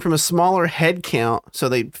savings coming from a smaller head count. So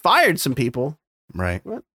they fired some people. Right.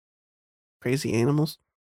 What? Crazy animals.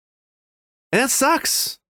 And that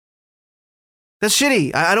sucks. That's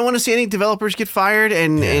shitty. I don't want to see any developers get fired,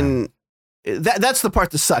 and that's the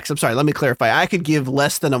part that sucks. I'm sorry. Let me clarify. I could give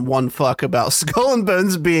less than a one fuck about Skull and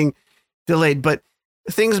Bones being delayed, but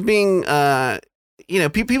things being,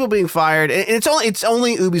 people being fired, and it's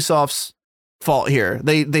only Ubisoft's fault here.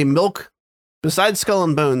 They milk, besides Skull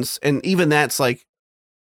and Bones, and even that's like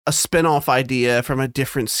a spin-off idea from a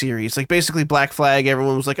different series. Like basically Black Flag,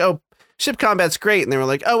 everyone was like, oh, ship combat's great. And they were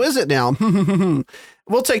like, oh, is it now?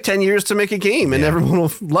 We'll take 10 years to make a game and everyone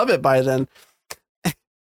will love it by then.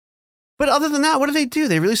 But other than that, what do?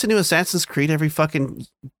 They release a new Assassin's Creed every fucking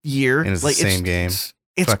year. And it's the same game.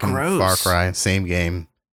 It's gross. Far Cry, same game.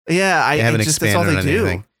 Yeah, they haven't expanded that's all they on do.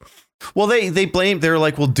 anything. Well, they're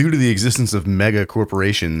like, well, due to the existence of mega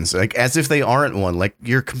corporations, like as if they aren't one. Like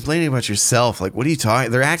you're complaining about yourself. Like, what are you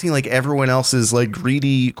talking? They're acting like everyone else's like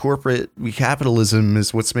greedy corporate capitalism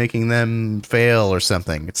is what's making them fail or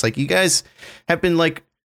something. It's like you guys have been like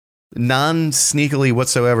non-sneakily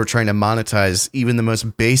whatsoever trying to monetize even the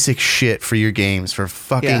most basic shit for your games for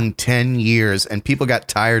fucking 10 years, and people got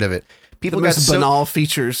tired of it. People got banal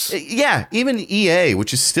features. Yeah, even EA,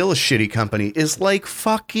 which is still a shitty company, is like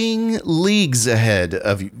fucking leagues ahead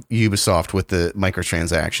of Ubisoft with the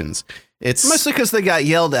microtransactions. It's mostly because they got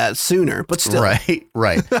yelled at sooner, but still.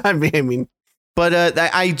 Right. I mean. But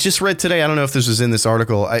I just read today, I don't know if this was in this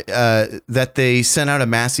article, that they sent out a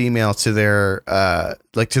mass email to their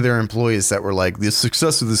employees that were like, the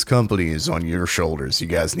success of this company is on your shoulders. You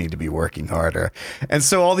guys need to be working harder. And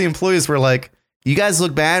so all the employees were like, you guys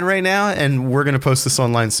look bad right now, and we're going to post this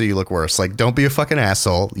online so you look worse. Like, don't be a fucking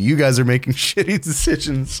asshole. You guys are making shitty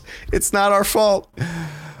decisions. It's not our fault.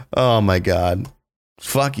 Oh, my God.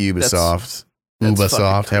 Fuck Ubisoft. That's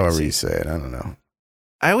Ubisoft, however you say it. I don't know.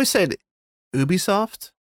 I always said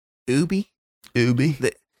Ubisoft? Ubi?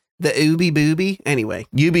 The Ubi Booby? Anyway.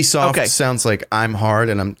 Ubisoft sounds like I'm hard,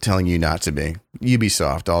 and I'm telling you not to be.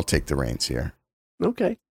 Ubisoft, I'll take the reins here.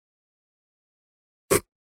 Okay.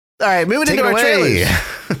 All right, moving into our trailers.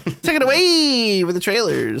 Take it away with the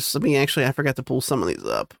trailers. I forgot to pull some of these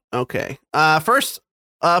up. Okay. First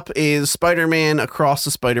up is Spider-Man Across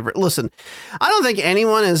the Spider-Verse. Listen, I don't think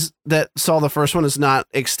anyone that saw the first one is not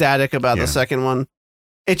ecstatic about the second one.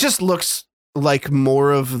 It just looks like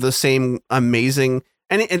more of the same amazing.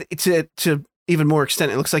 And to even more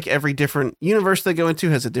extended. It looks like every different universe they go into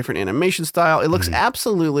has a different animation style. It looks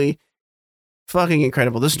absolutely fucking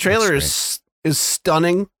incredible. This trailer is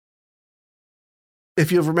stunning.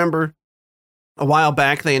 If you remember, a while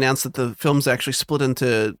back they announced that the film's actually split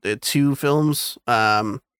into 2 films.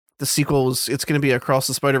 The sequel it's going to be Across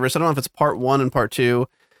the Spider-Verse. I don't know if it's part 1 and part 2.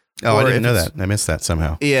 Oh, I didn't know that. I missed that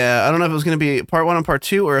somehow. Yeah, I don't know if it was going to be part 1 and part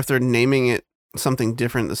 2, or if they're naming it something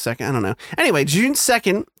different the second. I don't know. Anyway, June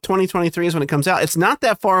 2nd, 2023 is when it comes out. It's not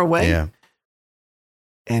that far away. Yeah.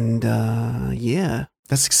 And yeah.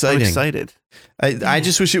 That's exciting. I'm excited. I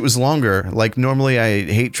just wish it was longer. Like, normally I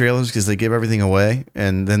hate trailers because they give everything away.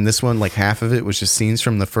 And then this one, like, half of it was just scenes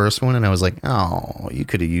from the first one. And I was like, oh, you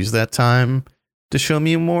could have used that time to show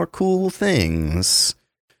me more cool things.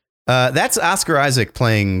 That's Oscar Isaac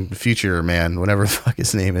playing Future Man, whatever the fuck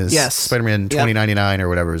his name is. Yes. Spider-Man 2099 or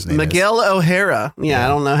whatever his name Miguel O'Hara. Yeah, I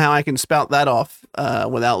don't know how I can spout that off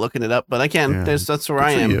without looking it up, but I can. Yeah. That's where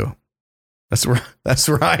I am. You. That's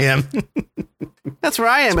where I am. That's where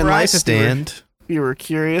I am That's in where I life. stand. If you were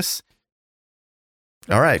curious.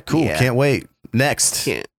 All right, cool. Yeah. Can't wait. Next.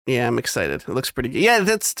 Yeah, I'm excited. It looks pretty good. Yeah,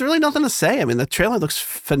 that's really nothing to say. I mean, the trailer looks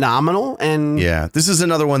phenomenal, and yeah, this is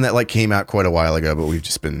another one that like came out quite a while ago, but we've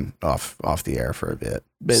just been off the air for a bit.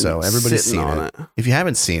 So everybody's seen it. If you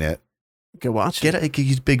haven't seen it, go watch it.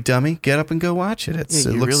 You big dummy, get up and go watch it. It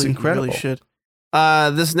looks incredible. You really should.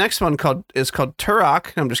 This next one is called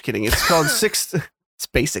Turok. I'm just kidding. It's called It's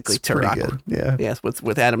basically Turok. Yeah. Yes,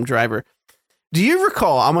 with Adam Driver. Do you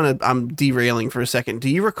recall? I'm derailing for a second. Do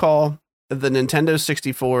you recall the Nintendo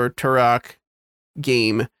 64 Turok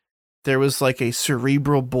game? There was like a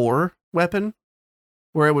cerebral bore weapon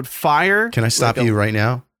where it would fire. Can I stop you right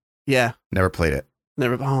now? Yeah. Never played it.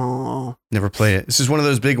 Never played it. This is one of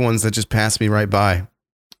those big ones that just passed me right by.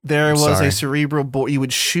 There was a cerebral bore. You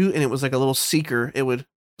would shoot, and it was like a little seeker. It would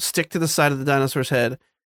stick to the side of the dinosaur's head.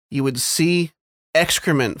 You would see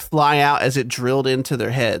excrement fly out as it drilled into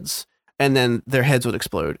their heads, and then their heads would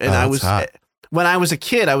explode. And when I was a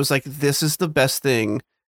kid, I was like, this is the best thing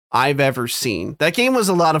I've ever seen. That game was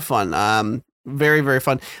a lot of fun. Very, very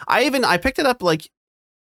fun. I picked it up, like,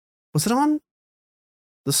 was it on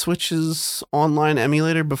the Switch's online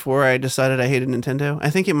emulator before I decided I hated Nintendo? I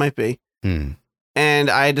think it might be. And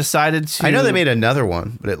I decided to... I know they made another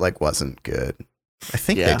one, but it like wasn't good. I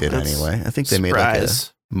think they did anyway. I think they made like a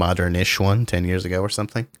modern-ish one 10 years ago or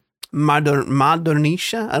something.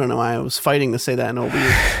 Modernisha? I don't know why I was fighting to say that in a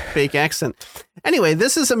weird fake accent. Anyway,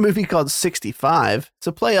 this is a movie called 65. It's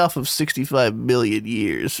a playoff of 65 million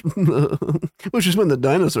years, which is when the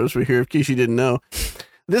dinosaurs were here, in case you didn't know.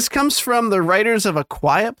 This comes from the writers of A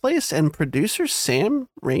Quiet Place and producer Sam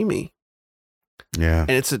Raimi. Yeah.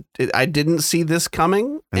 And I didn't see this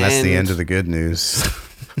coming. And that's the end of the good news.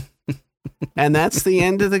 And that's the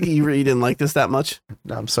end of you didn't like this that much?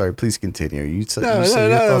 No, I'm sorry. Please continue. You say your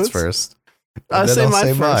thoughts first. I'll say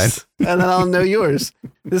mine first. And then I'll know yours.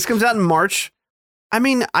 This comes out in March. I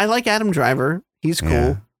mean, I like Adam Driver. He's cool.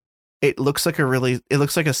 Yeah. It looks like a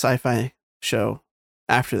sci-fi show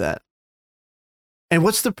after that. And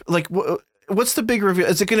what's the big reveal?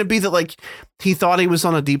 Is it going to be that like he thought he was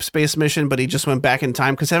on a deep space mission, but he just went back in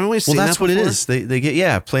time? Because haven't we seen that? Well, that's what it is. They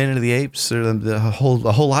get Planet of the Apes or a whole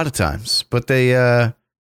lot of times, but they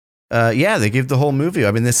they give the whole movie.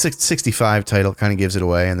 I mean, the 65 title kind of gives it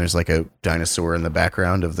away, and there's like a dinosaur in the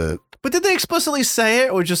background of the. But did they explicitly say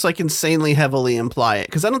it, or just like insanely heavily imply it?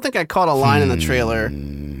 Because I don't think I caught a line in the trailer.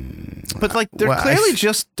 But like they're clearly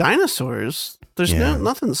just dinosaurs. There's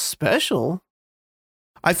nothing special.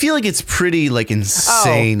 I feel like it's pretty like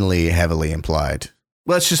insanely heavily implied.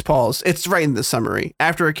 Let's just pause. It's right in the summary.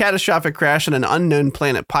 After a catastrophic crash on an unknown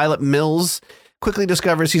planet, pilot Mills quickly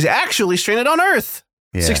discovers he's actually stranded on Earth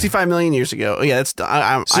 65 million years ago. Oh, yeah, that's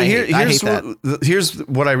I hate that. Here's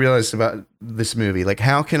what I realized about this movie. Like,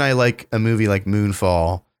 how can I like a movie like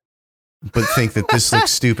Moonfall but think that this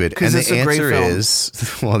looks stupid? And the answer is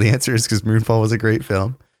because Moonfall was a great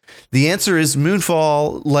film. The answer is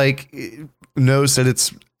Moonfall knows that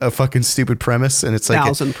it's a fucking stupid premise, and it's like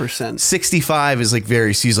 1000%. 65 is like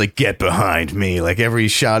he's like, get behind me. Like every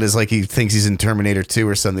shot is like he thinks he's in Terminator 2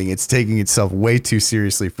 or something. It's taking itself way too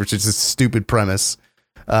seriously for just a stupid premise.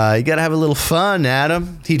 You got to have a little fun,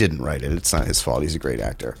 Adam. He didn't write it. It's not his fault. He's a great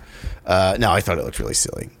actor. No, I thought it looked really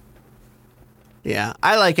silly. Yeah,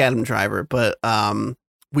 I like Adam Driver, but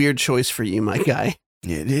weird choice for you, my guy.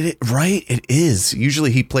 Right? It is. Usually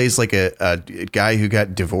he plays like a guy who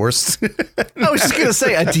got divorced. I was just going to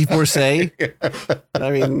say a divorcee. I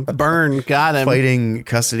mean, Byrne got him. Fighting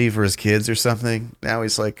custody for his kids or something. Now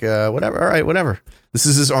he's like, whatever. All right, whatever. This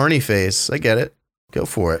is his Arnie phase. I get it. Go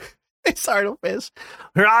for it. Sorry, fish.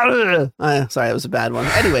 Sorry, that was a bad one.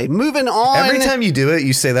 Anyway, moving on. Every time you do it,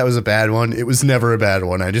 you say that was a bad one. It was never a bad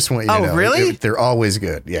one. I just want you to know. Really? They're always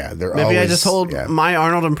good. Yeah, they're Maybe always. I just hold my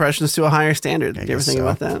Arnold impressions to a higher standard. I Do you ever guess think so.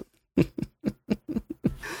 about that?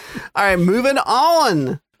 All right, moving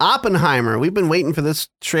on. Oppenheimer. We've been waiting for this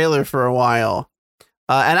trailer for a while.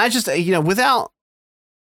 And I just, I'm just going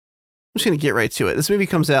to get right to it. This movie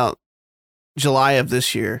comes out July of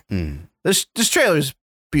this year. This trailer is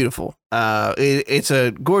beautiful. It's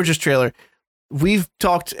a gorgeous trailer. We've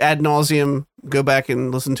talked ad nauseum. Go back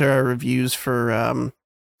and listen to our reviews for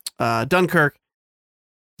Dunkirk.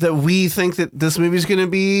 That we think that this movie is going to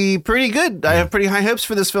be pretty good. I have pretty high hopes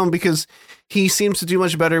for this film because he seems to do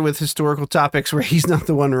much better with historical topics where he's not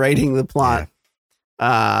the one writing the plot.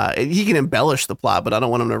 He can embellish the plot, but I don't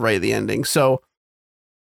want him to write the ending. So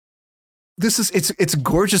it's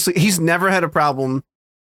gorgeously. He's never had a problem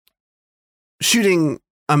shooting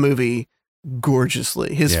a movie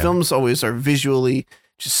gorgeously. His films always are visually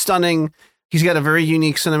just stunning. He's got a very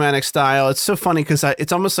unique cinematic style. It's so funny because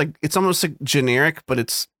it's almost like generic,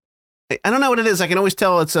 but I don't know what it is. I can always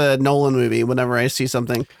tell it's a Nolan movie whenever I see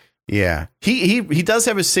something. Yeah, he does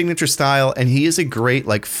have a signature style, and he is a great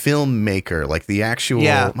like filmmaker. Like the actual,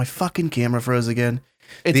 my fucking camera froze again.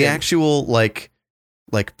 Actual like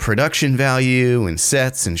production value and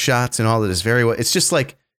sets and shots and all that is very well. It's just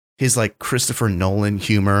like his like Christopher Nolan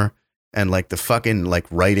humor. And like the fucking like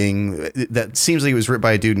writing that seems like it was written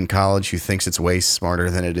by a dude in college who thinks it's way smarter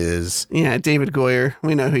than it is. Yeah, David Goyer.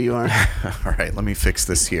 We know who you are. All right, let me fix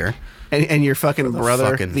this here. And your fucking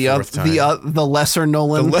brother, the lesser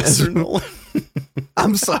Nolan. The lesser Nolan.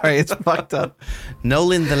 I'm sorry, it's fucked up.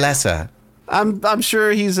 Nolan the lesser. I'm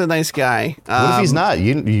sure he's a nice guy. What if he's not?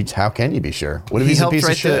 You how can you be sure? What if he's a piece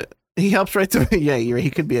of shit? He helps right to. Yeah, he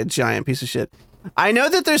could be a giant piece of shit. I know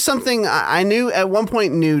that there's something I knew at one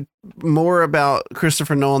point knew more about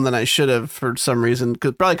Christopher Nolan than I should have for some reason,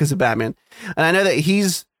 probably because of Batman. And I know that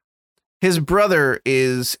his brother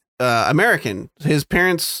is American. His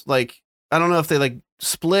parents, like, I don't know if they like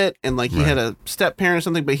split and like he had a step parent or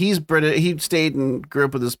something, but he's British. He stayed and grew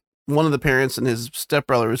up with one of the parents, and his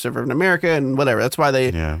stepbrother was over in America and whatever. That's why they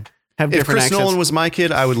have different If Chris accents. Nolan was my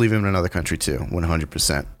kid, I would leave him in another country too,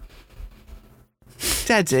 100%.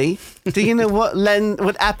 Daddy, do you know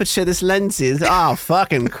what aperture this lens is? Oh,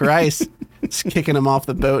 fucking Christ. Just kicking him off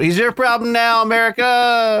the boat. He's your problem now,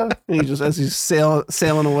 America. And he just, as he's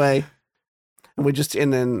sailing away.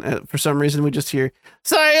 And then for some reason we just hear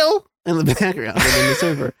sail in the background. And then it's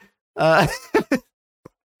over.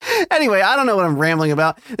 Anyway, I don't know what I'm rambling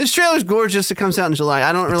about. This trailer's gorgeous. It comes out in July.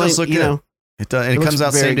 I don't really, does look good. It does. And it comes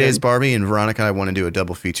out same day as Barbie, and Veronica and I want to do a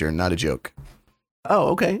double feature. Not a joke. Oh,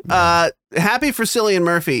 okay. Happy for Cillian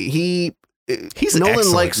Murphy. He's Nolan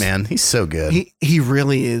excellent, likes, man. He's so good. He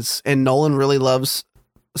really is. And Nolan really loves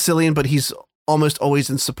Cillian, but he's almost always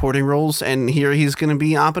in supporting roles. And here he's going to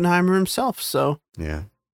be Oppenheimer himself. So yeah,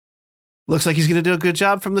 looks like he's going to do a good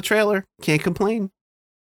job from the trailer. Can't complain.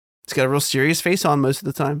 He's got a real serious face on most of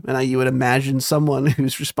the time. And you would imagine someone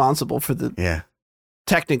who's responsible for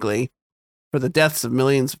technically for the deaths of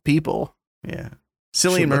millions of people. Yeah.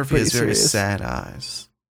 Cillian Murphy has very sad eyes.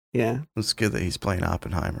 Yeah. It's good that he's playing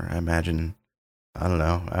Oppenheimer. I imagine, I don't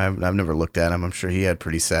know. I've never looked at him. I'm sure he had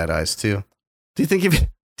pretty sad eyes too. Do you think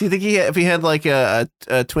if he had like a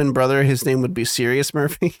twin brother, his name would be Sirius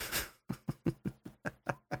Murphy?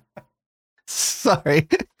 Sorry.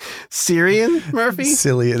 Syrian Murphy?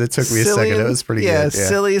 Silly. It took me a second. It was pretty good. Yeah,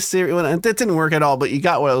 silly Syrian. That didn't work at all, but you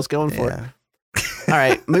got what I was going for. Yeah. All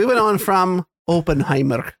right. Moving on from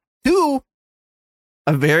Oppenheimer to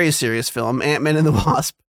a very serious film, Ant-Man and the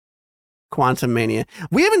Wasp, Quantumania.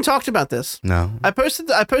 We haven't talked about this. No. I posted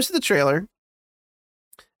the trailer,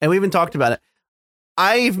 and we haven't talked about it.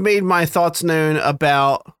 I've made my thoughts known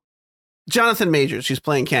about Jonathan Majors. He's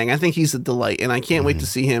playing Kang. I think he's a delight, and I can't wait to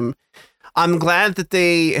see him. I'm glad that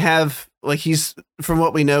they have, like, he's, from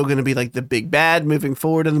what we know, going to be like the big bad moving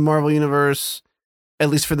forward in the Marvel Universe, at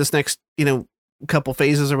least for this next, couple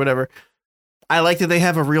phases or whatever. I like that they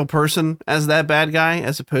have a real person as that bad guy,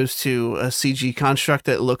 as opposed to a CG construct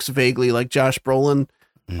that looks vaguely like Josh Brolin.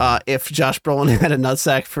 If Josh Brolin had a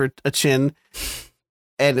nutsack for a chin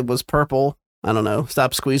and it was purple, I don't know.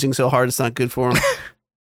 Stop squeezing so hard. It's not good for him.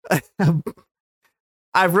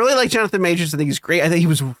 I really like Jonathan Majors. I think he's great. I think he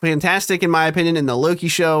was fantastic, in my opinion, in the Loki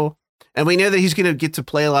show. And we know that he's going to get to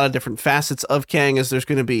play a lot of different facets of Kang, as there's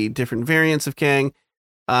going to be different variants of Kang.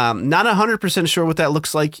 Not 100% sure what that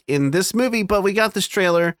looks like in this movie, but we got this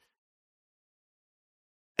trailer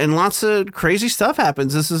and lots of crazy stuff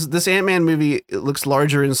happens. This Ant-Man movie, it looks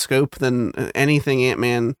larger in scope than anything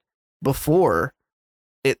Ant-Man before.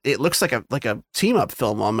 it looks like a team up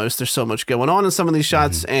film almost. There's so much going on in some of these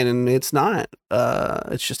shots, and it's not.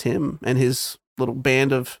 It's just him and his little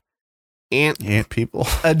band of ant people,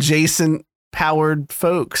 adjacent powered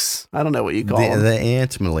folks. I don't know what you call them. The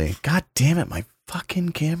Ant-mily. God damn it, my fucking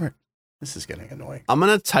camera. This is getting annoying. I'm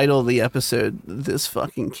gonna title the episode "This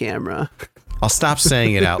Fucking Camera." I'll stop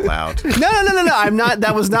saying it out loud. No. I'm not.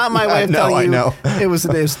 That was not my way of telling you. I know. It was.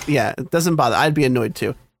 Yeah, it doesn't bother. I'd be annoyed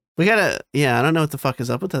too. We gotta. Yeah, I don't know what the fuck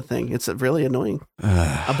is up with that thing. It's really annoying.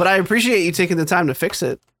 But I appreciate you taking the time to fix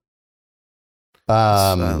it.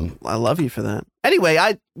 I love you for that. Anyway,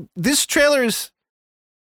 this trailer is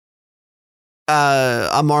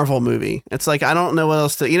a Marvel movie. It's like I don't know what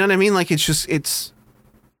else to. You know what I mean? Like it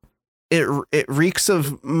reeks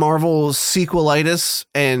of Marvel sequelitis,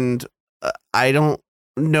 and I don't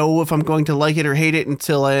know if I'm going to like it or hate it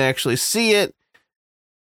until I actually see it.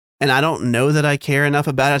 And I don't know that I care enough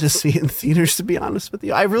about it to see it in theaters, to be honest with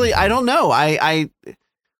you. I don't know. I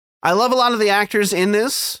love a lot of the actors in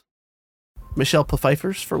this. Michelle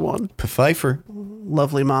Pfeiffer's for one. Pfeiffer.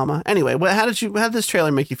 Lovely mama. Anyway, how did this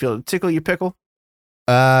trailer make you feel? Did it tickle your pickle?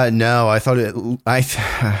 No, I thought I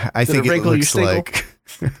think it looks like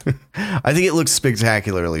I think it looks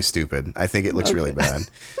spectacularly stupid. I think it looks really bad.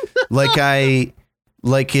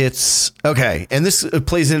 It's okay. And this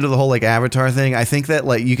plays into the whole like Avatar thing. I think that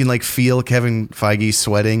like you can like feel Kevin Feige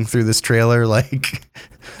sweating through this trailer, like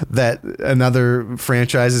that another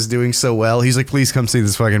franchise is doing so well. He's like, please come see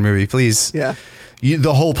this fucking movie, please. Yeah.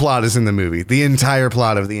 The whole plot is in the movie. The entire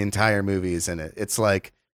plot of the entire movie is in it. It's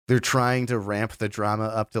like they're trying to ramp the drama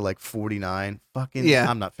up to like 49. Fucking yeah.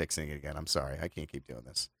 I'm not fixing it again. I'm sorry. I can't keep doing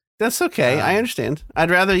this. That's okay. I understand.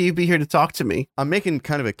 I'd rather you be here to talk to me. I'm making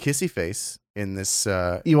kind of a kissy face in this.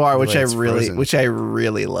 You are, which I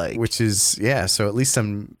really like. Which is, yeah. So at least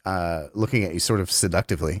I'm looking at you sort of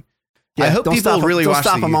seductively. Yeah, I hope people really watch the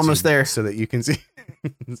YouTube I'm almost there, so that you can see,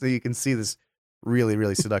 this really,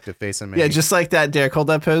 really seductive face on me. Yeah, just like that, Derek. Hold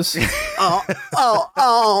that pose.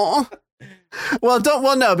 oh. Well,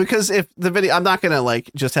 no, because if the video, I'm not gonna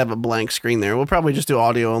like just have a blank screen there. We'll probably just do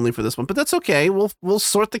audio only for this one, but that's okay. We'll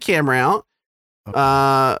sort the camera out.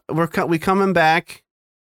 Okay. We're coming back.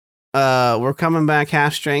 We're coming back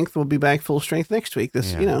half strength. We'll be back full strength next week.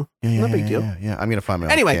 This, no big deal. Yeah. I'm gonna find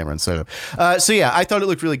my own camera and set up. So yeah, I thought it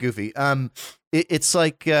looked really goofy. It's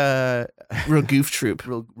like real goof troop.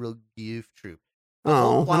 Real goof troop. The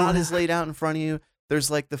whole plot is laid out in front of you.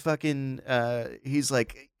 There's like the fucking. He's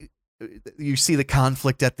like. You see the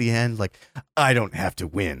conflict at the end, like, I don't have to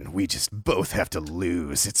win. We just both have to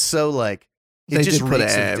lose. It's so like, it just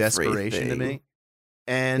reeks of desperation to me.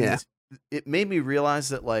 And it made me realize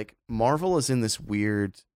that like Marvel is in this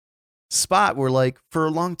weird spot where like for a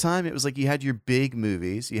long time, it was like you had your big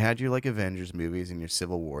movies, you had your like Avengers movies and your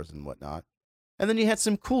Civil Wars and whatnot. And then you had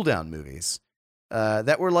some cool down movies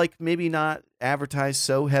that were like maybe not advertised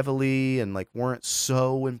so heavily and like weren't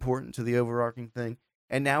so important to the overarching thing.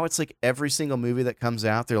 And now it's like every single movie that comes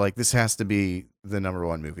out, they're like, this has to be the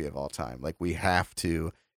 #1 movie of all time. Like we have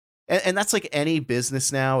to. And that's like any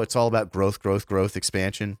business now. It's all about growth,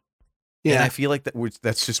 expansion. Yeah. And I feel like we're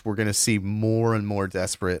going to see more and more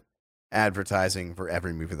desperate advertising for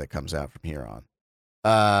every movie that comes out from here on.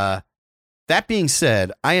 That being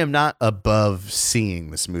said, I am not above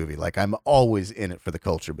seeing this movie. Like I'm always in it for the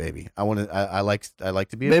culture, baby. I like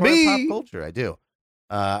to be a part of pop culture. I do.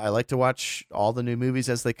 I like to watch all the new movies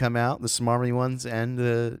as they come out, the smarmy ones and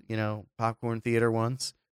the, popcorn theater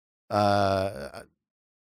ones. I'm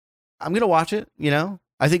going to watch it,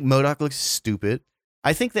 I think MODOK looks stupid.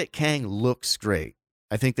 I think that Kang looks great.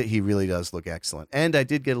 I think that he really does look excellent. And I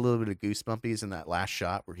did get a little bit of goosebumpies in that last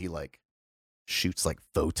shot where he like shoots like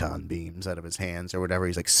photon beams out of his hands or whatever.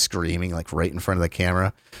 He's like screaming like right in front of the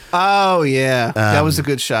camera. Oh yeah. That was a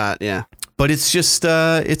good shot. Yeah. But it's just,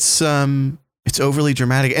 it's overly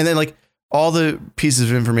dramatic. And then like all the pieces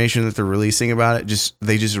of information that they're releasing about it,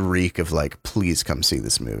 they just reek of like, please come see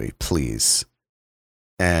this movie, please.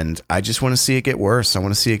 And I just want to see it get worse. I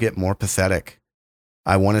want to see it get more pathetic.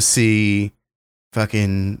 I want to see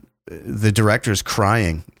fucking the directors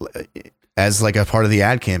crying as like a part of the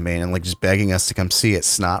ad campaign and like just begging us to come see it,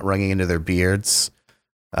 snot running into their beards.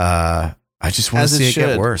 I just want to see it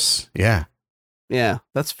get worse. Yeah. Yeah,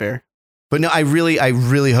 that's fair. But no, I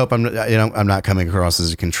really hope I'm not coming across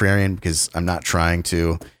as a contrarian because I'm not trying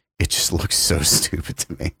to. It just looks so stupid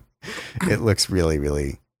to me. It looks really,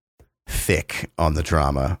 really thick on the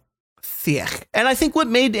drama. Thick. And I think what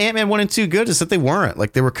made Ant-Man 1 and 2 good is that they weren't.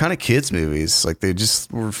 Like they were kind of kids movies. Like they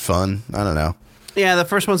just were fun. I don't know. Yeah, the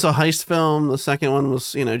first one's a heist film. The second one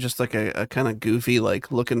was, just like a kind of goofy,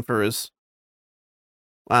 like looking for his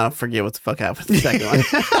I don't forget what the fuck happened with the second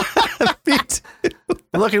one. Me too.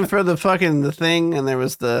 I'm looking for the thing, and there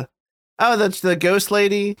was that's the ghost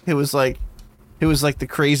lady who was like the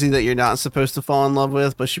crazy that you're not supposed to fall in love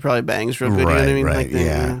with, but she probably bangs real good. You know what I mean? Right, like,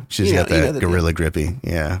 yeah. She's got that gorilla grippy.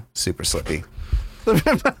 Yeah, super slippy.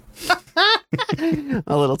 A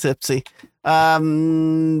little tipsy.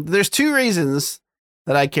 There's two reasons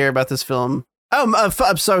that I care about this film. Oh,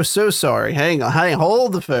 I'm so sorry. Hang on,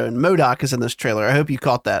 hold the phone. MODOK is in this trailer. I hope you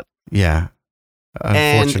caught that. Yeah.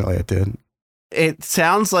 Unfortunately, I did. It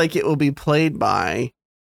sounds like it will be played by.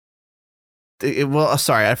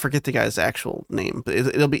 Sorry, I forget the guy's actual name, but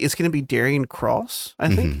it's going to be Darian Cross,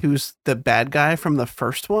 I think, who's the bad guy from the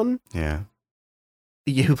first one. Yeah.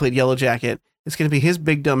 Who played Yellow Jacket. It's going to be his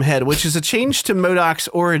big dumb head, which is a change to MODOK's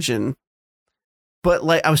origin. But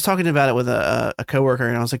like, I was talking about it with a coworker,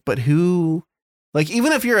 and I was like, but who, like,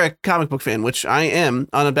 even if you're a comic book fan, which I am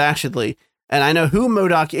unabashedly, and I know who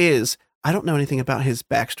MODOK is, I don't know anything about his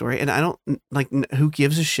backstory, and I don't like, who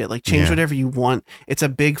gives a shit? Like, change whatever you want. It's a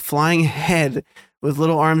big flying head with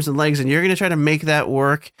little arms and legs, and you're going to try to make that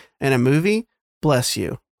work in a movie? Bless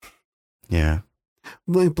you. Yeah.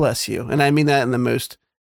 Bless you. And I mean that in the most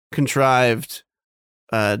contrived,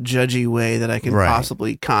 judgy way that I can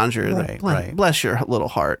possibly conjure. Right. Bless your little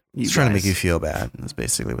heart. He's trying to make you feel bad. That's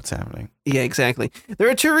basically what's happening. Yeah, exactly. There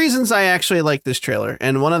are two reasons I actually like this trailer,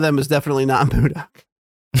 and one of them is definitely not MODOK.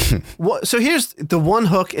 So here's the one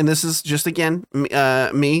hook, and this is just, again,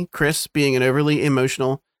 me, Chris, being an overly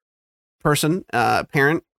emotional person,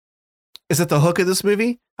 parent, is that the hook of this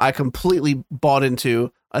movie, I completely bought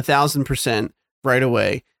into 1,000% right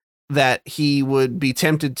away, that he would be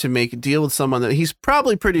tempted to make a deal with someone that he's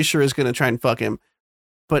probably pretty sure is going to try and fuck him.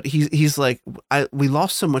 But he's like, we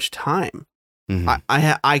lost so much time.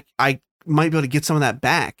 I might be able to get some of that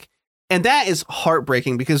back. And that is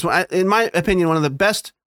heartbreaking because, in my opinion, one of the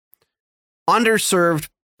best underserved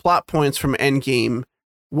plot points from Endgame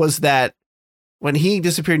was that when he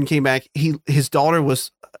disappeared and came back, his daughter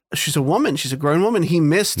she's a woman. She's a grown woman. He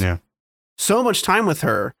missed so much time with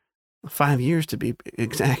her, 5 years to be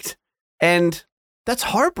exact. And that's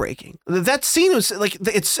heartbreaking. That scene was like,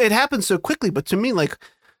 it happened so quickly, but to me, like,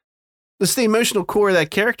 this, the emotional core of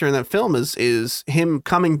that character in that film is him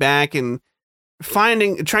coming back and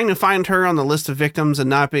trying to find her on the list of victims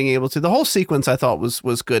and not being able to. The whole sequence I thought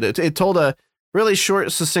was good. It told a really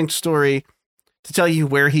short, succinct story to tell you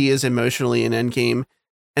where he is emotionally in Endgame.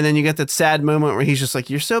 And then you get that sad moment where he's just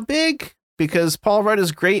like, you're so big, because Paul Rudd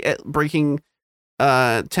is great at breaking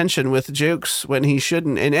tension with jokes when he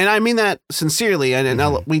shouldn't. And I mean that sincerely.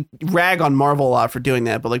 And we rag on Marvel a lot for doing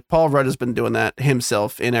that, but like, Paul Rudd has been doing that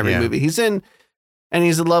himself in every movie he's in, and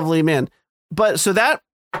he's a lovely man. But so that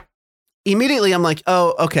immediately I'm like,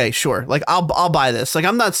 oh, okay, sure. Like, I'll buy this. Like,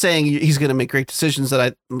 I'm not saying he's going to make great decisions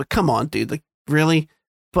come on, dude. Like, really?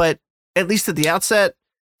 But at least at the outset,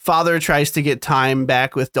 father tries to get time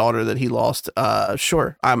back with daughter that he lost.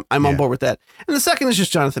 Sure. I'm on board with that. And the second is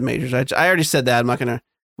just Jonathan Majors. I already said that. I'm not going to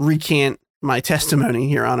recant my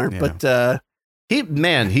testimony, Your Honor. Yeah. But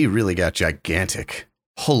he really got gigantic.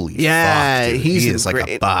 Holy fuck, dude. He is like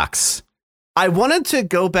a box. I wanted to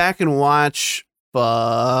go back and watch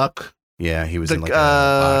Fuck. Yeah, he was in like a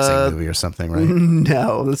boxing movie or something, right?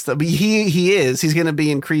 No, but he is. He's going to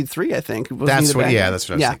be in Creed 3, I think. That's what I was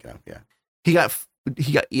thinking of. Yeah. He got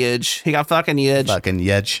Yedge. He got fucking Yedge. Fucking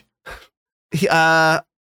Yedge. What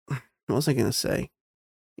was I going to say?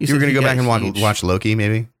 You were going to go back and watch Loki,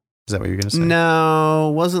 maybe? Is that what you were going to say?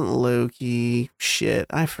 No, it wasn't Loki. Shit,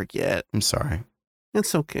 I forget. I'm sorry.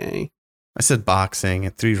 It's okay. I said boxing.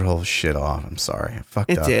 It threw your whole shit off. I'm sorry. I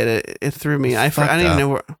fucked up. It did. It threw me. I didn't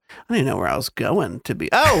even know where I was going to be.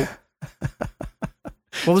 Oh,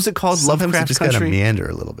 what was it called? Sometimes Lovecraft just Country. Gotta meander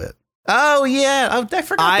a little bit. Oh yeah, I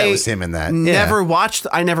forgot that was him in that. I never watched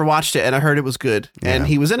it, and I heard it was good, and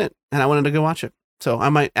he was in it, and I wanted to go watch it. So I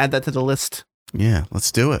might add that to the list. Yeah,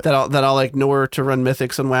 let's do it. That I'll ignore to run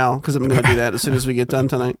Mythics on WoW, because I'm going to do that as soon as we get done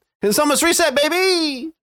tonight. It's almost reset,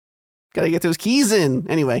 baby. Got to get those keys in.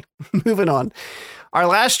 Anyway, moving on. Our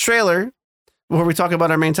last trailer, before we talk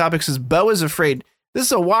about our main topics, is Beau is Afraid. This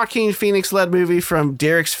is a Joaquin Phoenix-led movie from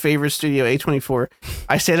Derek's favorite studio, A24.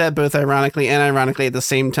 I say that both ironically and ironically at the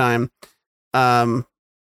same time, to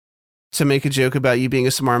make a joke about you being a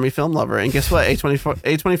smarmy film lover. And guess what?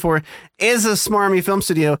 A24 is a smarmy film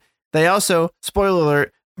studio. They also, spoiler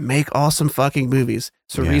alert, make awesome fucking movies.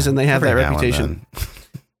 It's the reason they have that reputation.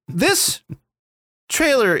 This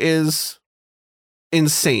trailer is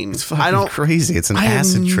insane. It's fucking crazy. It's an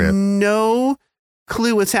acid trip. No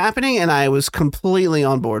clue what's happening, and I was completely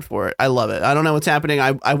on board for it. I love it. I don't know what's happening.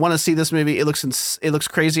 I want to see this movie. It looks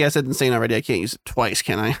crazy. I said insane already. I can't use it twice,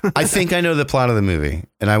 can I? I think I know the plot of the movie,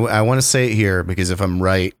 and I want to say it here because if I'm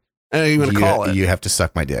right, you want to call it? You have to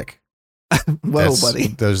suck my dick. Whoa, buddy.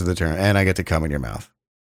 Those are the terms, and I get to cum in your mouth.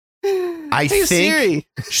 I hey, think. Siri.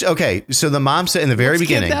 Okay, so the mom said in the very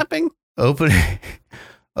beginning, kidnapping?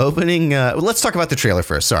 Opening. Let's talk about the trailer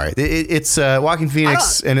first. Sorry, it's Joaquin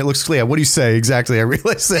Phoenix, and it looks clear. What do you say exactly? I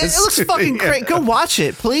realize this. It looks fucking great. Go watch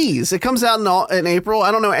it, please. It comes out in April.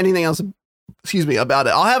 I don't know anything else. Excuse me about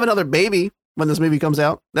it. I'll have another baby when this movie comes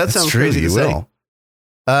out. That sounds true, crazy to say.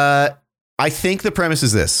 I think the premise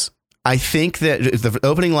is this. I think that the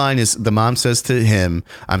opening line is the mom says to him,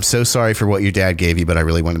 "I'm so sorry for what your dad gave you, but I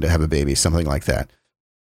really wanted to have a baby," something like that.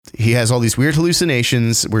 He has all these weird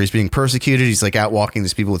hallucinations where he's being persecuted. He's like out walking.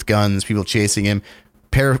 There's people with guns, people chasing him.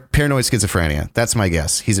 Paranoid schizophrenia. That's my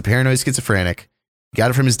guess. He's a paranoid schizophrenic. He got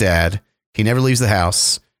it from his dad. He never leaves the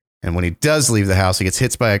house. And when he does leave the house, he gets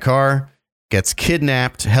hit by a car, gets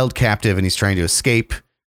kidnapped, held captive, and he's trying to escape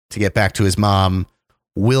to get back to his mom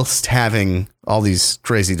whilst having all these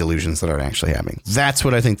crazy delusions that aren't actually happening. That's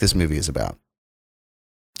what I think this movie is about.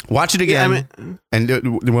 Watch it again, and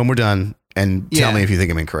when we're done, and tell me if you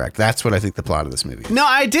think I'm incorrect. That's what I think the plot of this movie is. No,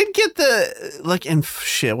 I did get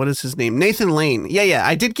what is his name? Nathan Lane. Yeah,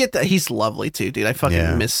 I did get that. He's lovely too, dude. I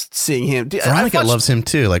fucking miss seeing him. Veronica loves him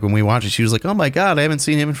too. Like when we watched it, she was like, "Oh my God, I haven't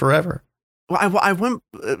seen him in forever." Well, I went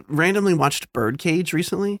randomly watched Birdcage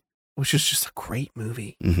recently, which is just a great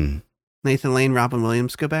movie. Mm-hmm. Nathan Lane, Robin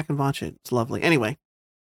Williams. Go back and watch it. It's lovely. Anyway.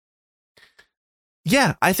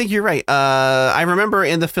 Yeah, I think you're right. I remember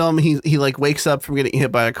in the film, he like wakes up from getting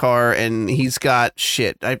hit by a car and he's got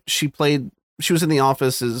shit. She was in The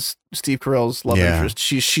Office as Steve Carell's love interest.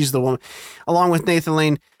 She's the woman, along with Nathan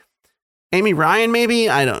Lane. Amy Ryan, maybe?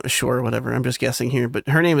 I don't, sure, whatever. I'm just guessing here, but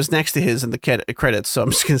her name is next to his in the credits, so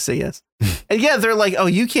I'm just going to say yes. And yeah, they're like, "Oh,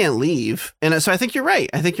 you can't leave." And so I think you're right.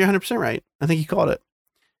 I think you're 100% right. I think you called it.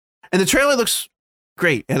 And the trailer looks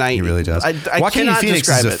great, and he really does. I Joaquin cannot Phoenix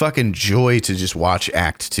describe is a fucking joy to just watch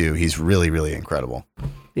act too. He's really, really incredible.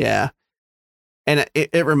 Yeah, and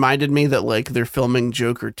it reminded me that like they're filming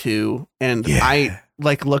Joker 2, and I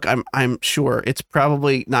like look. I'm sure it's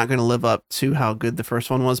probably not going to live up to how good the first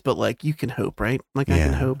one was, but like you can hope, right? Like I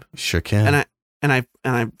can hope, sure can.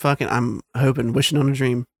 I'm hoping, wishing on a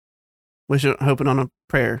dream, hoping on a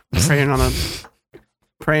prayer, praying on a.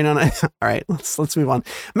 Praying on it. All right, let's move on.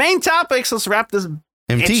 Main topics. Let's wrap this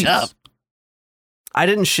bitch up. I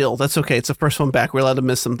didn't shill. That's okay. It's the first one back. We're allowed to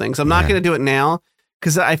miss some things. I'm not going to do it now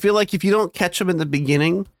because I feel like if you don't catch them in the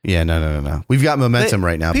beginning. Yeah, no. We've got momentum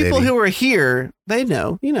right now, people baby. who are here, they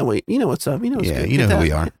know. You know what's up. You know what's good. You know who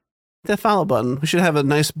we are. That follow button. We should have a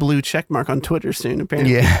nice blue check mark on Twitter soon,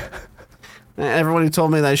 apparently. Yeah. Everyone who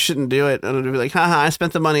told me that I shouldn't do it, I'm going to be like, haha, I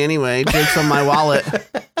spent the money anyway. Joke's on my wallet.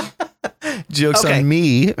 Jokes on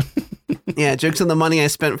me. Yeah, jokes on the money I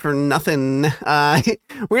spent for nothing. We're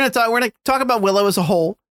gonna talk about Willow as a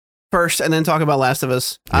whole first, and then talk about Last of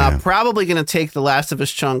Us. Probably gonna take the Last of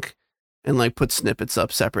Us chunk and like put snippets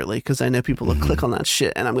up separately because I know people will click on that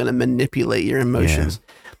shit, and I'm gonna manipulate your emotions.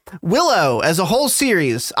 Yeah. Willow as a whole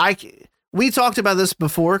series. We talked about this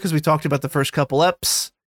before because we talked about the first couple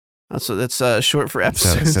eps. So that's short for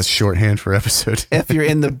episode. That's shorthand for episode. If you're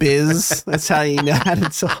in the biz, that's how you know how to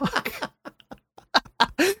talk.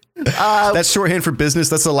 That's shorthand for business.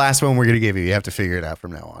 That's the last one we're going to give you. You have to figure it out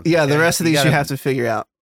from now on. Yeah, the rest of these you have to figure out.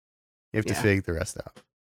 You have to fig the rest out.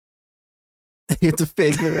 You have to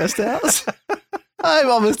fig the rest out? I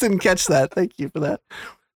almost didn't catch that. Thank you for that.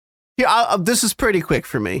 Here, this is pretty quick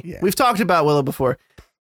for me. Yeah. We've talked about Willow before.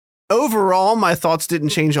 Overall, my thoughts didn't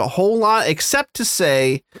change a whole lot, except to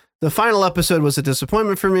say the final episode was a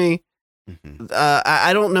disappointment for me. Mm-hmm.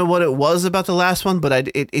 I don't know what it was about the last one, but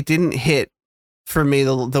it didn't hit for me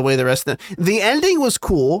the way the rest of the ending was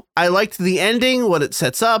cool. I liked the ending, what it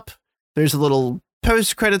sets up. There's a little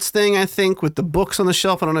post-credits thing, I think, with the books on the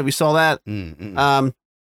shelf. I don't know if you saw that. Mm-hmm.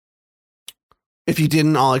 If you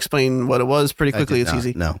didn't, I'll explain what it was pretty quickly. It's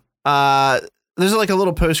easy. No. There's like a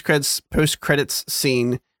little post-credits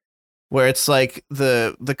scene where it's like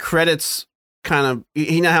the credits kind of,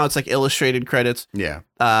 you know how it's like illustrated credits? Yeah.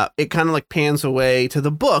 It kind of like pans away to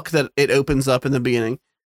the book that it opens up in the beginning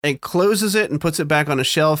and closes it and puts it back on a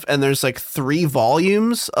shelf. And there's like 3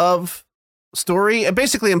 volumes of story,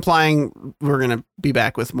 basically implying we're going to be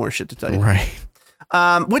back with more shit to tell you. Right.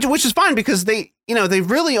 Which is fine because they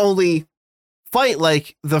really only fight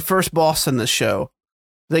like the first boss in the show.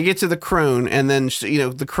 They get to the crone, and then,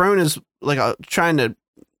 the crone is like trying to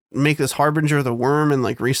make this harbinger of the worm and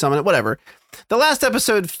like resummon it, whatever. The last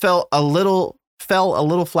episode felt a little fell a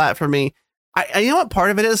little flat for me. I you know what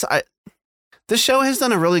part of it is? This show has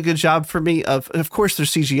done a really good job for me of course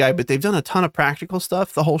there's CGI, but they've done a ton of practical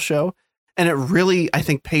stuff the whole show. And it really, I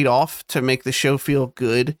think, paid off to make the show feel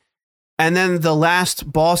good. And then the last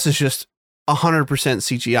boss is just 100%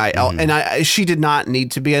 CGI. And she did not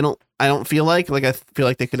need to be. I don't feel like I feel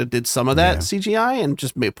like they could have did some of that CGI and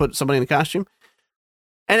just put somebody in a costume.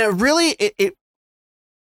 And it really,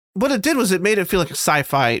 what it did was it made it feel like a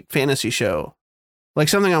sci-fi fantasy show, like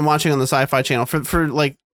something I'm watching on the Sci-Fi Channel for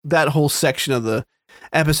like that whole section of the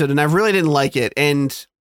episode. And I really didn't like it. And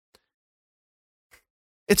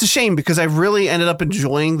it's a shame because I really ended up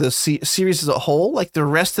enjoying the series as a whole. Like the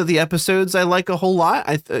rest of the episodes, I like a whole lot.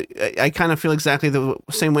 I kind of feel exactly the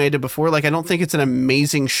same way I did before. Like, I don't think it's an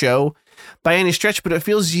amazing show by any stretch, but it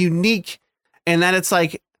feels unique in that it's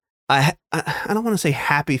like, I don't want to say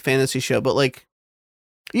happy fantasy show, but like,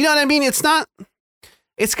 you know what I mean? It's got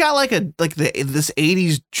like this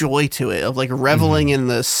 80s joy to it of like reveling in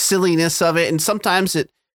the silliness of it. And sometimes it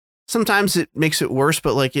makes it worse,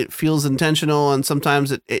 but like it feels intentional. And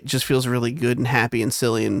sometimes it just feels really good and happy and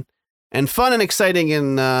silly and fun and exciting.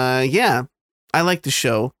 And I like the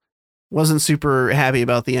show. Wasn't super happy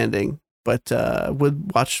about the ending, but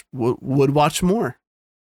would watch more.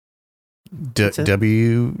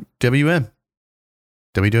 WWM.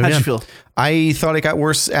 How'd you feel? I thought it got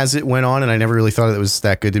worse as it went on, and I never really thought it was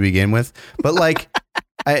that good to begin with. But like,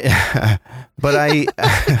 there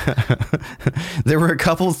were a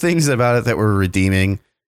couple things about it that were redeeming.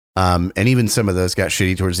 And even some of those got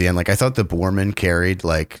shitty towards the end. Like, I thought the Borman carried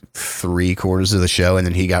like 3/4 of the show, and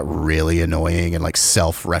then he got really annoying and like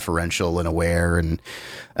self-referential and aware. And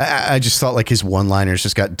I just thought like his one-liners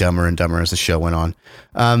just got dumber and dumber as the show went on.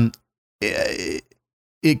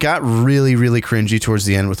 It got really, really cringy towards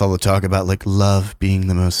the end with all the talk about like love being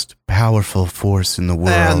the most powerful force in the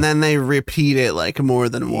world. And then they repeat it like more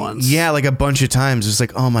than once. Yeah, like a bunch of times. It's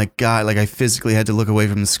like, oh my God, like I physically had to look away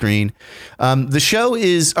from the screen. The show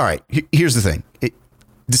is, all right, here's the thing.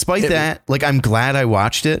 Despite that, like I'm glad I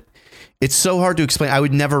watched it. It's so hard to explain. I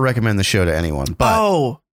would never recommend the show to anyone.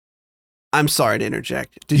 But I'm sorry to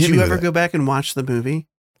interject. Did you ever go back and watch the movie?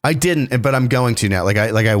 I didn't, but I'm going to now.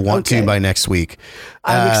 I want to by next week.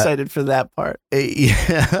 I'm excited for that part.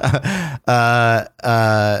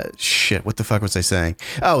 Shit. What the fuck was I saying?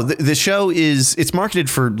 Oh, the show it's marketed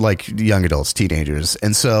for like young adults, teenagers.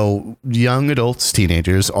 And so young adults,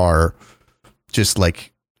 teenagers are just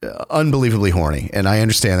like unbelievably horny. And I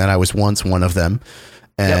understand that. I was once one of them.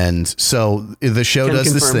 And so the show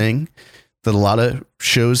does this thing that a lot of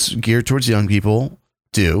shows geared towards young people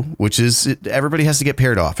do, which is everybody has to get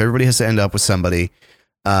paired off. Everybody has to end up with somebody.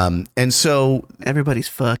 And so everybody's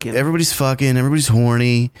fucking, everybody's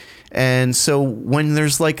horny. And so when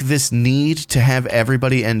there's like this need to have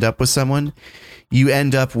everybody end up with someone, you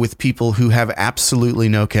end up with people who have absolutely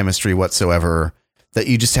no chemistry whatsoever, that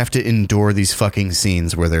you just have to endure these fucking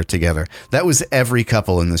scenes where they're together. That was every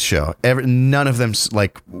couple in this show. None of them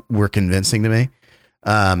like were convincing to me.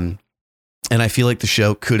 And I feel like the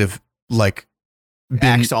show could have like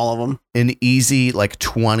axed all of them an easy like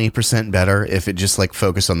 20% better if it just like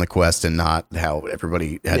focused on the quest and not how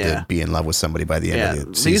everybody had to be in love with somebody by the end of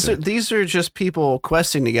the season. These are just people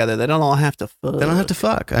questing together. They don't all have to fuck. They don't have to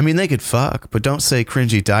fuck. I mean, they could fuck, but don't say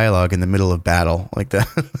cringy dialogue in the middle of battle like that.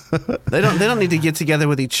 They don't need to get together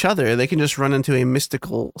with each other. They can just run into a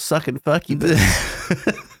mystical suck and fuccubus.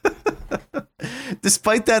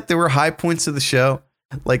 Despite that, there were high points of the show.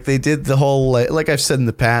 Like they did the whole, like I've said in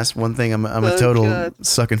the past, one thing I'm a total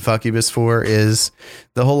suck and fuccubus for is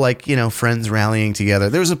the whole, like, you know, friends rallying together.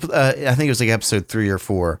 There was I think it was like episode 3 or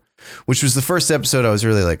 4, which was the first episode I was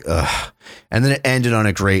really like, ugh. And then it ended on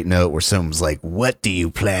a great note where someone was like, what do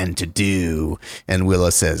you plan to do? And Willow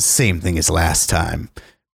says, same thing as last time.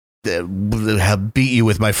 Beat you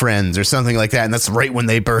with my friends or something like that. And that's right when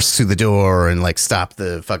they burst through the door and like stop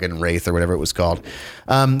the fucking wraith or whatever it was called.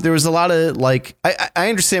 There was a lot of like, I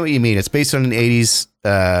understand what you mean. It's based on an 80s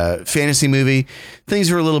fantasy movie.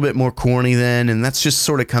 Things were a little bit more corny then, and that's just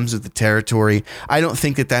sort of comes with the territory. I don't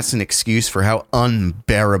think that that's an excuse for how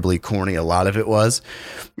unbearably corny a lot of it was.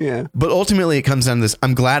 Yeah. But ultimately it comes down to this.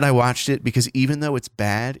 I'm glad I watched it because even though it's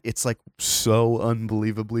bad, it's like so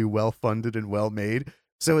unbelievably well funded and well made.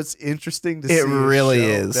 So it's interesting to see. It really a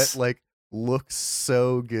show is. that like looks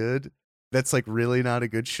so good. That's like really not a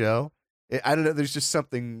good show. I don't know. There's just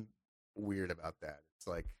something weird about that. It's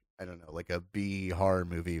like, I don't know, like a B horror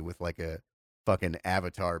movie with like a fucking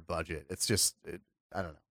Avatar budget. It's just, I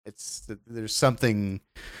don't know. There's something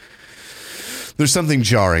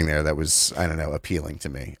jarring there that was, I don't know, appealing to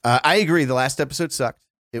me. I agree. The last episode sucked.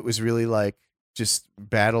 It was really like, just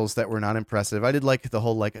battles that were not impressive. I did like the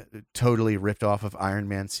whole like totally ripped off of Iron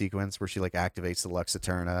Man sequence where she like activates the Lux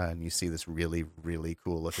Eterna and you see this really, really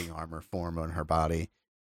cool looking armor form on her body.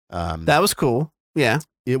 That was cool. Yeah,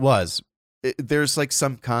 it was. There's like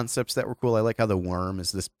some concepts that were cool. I like how the worm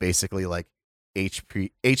is this basically like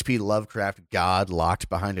HP Lovecraft god locked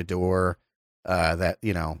behind a door that,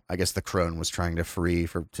 you know, I guess the crone was trying to free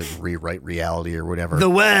to rewrite reality or whatever. The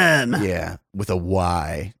worm. Yeah, with a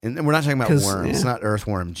Y. And we're not talking about worms. Yeah. It's not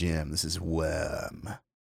Earthworm Jim. This is worm.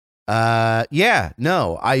 Yeah,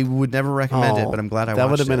 no, I would never recommend it, but I'm glad I watched it. That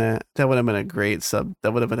would have been a great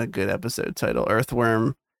that would have been a good episode title.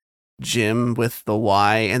 Earthworm Jim with the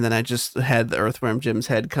Y, and then I just had the Earthworm Jim's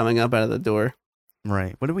head coming up out of the door.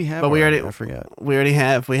 Right. What do we have? But I forget. We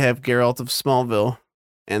have Geralt of Smallville,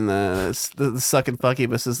 and the Succ and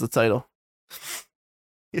Fuccubus is the title.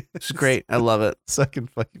 Yes. It's great. I love it. Succ and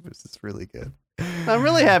Fuccubus is really good. I'm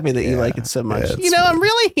really happy that you like it so much. I'm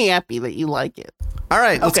really happy that you like it. All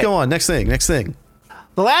right, let's go on. Next thing.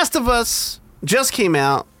 The Last of Us just came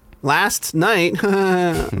out last night.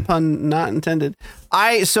 Pun not intended.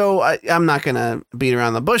 I'm not gonna beat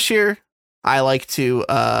around the bush here. I like to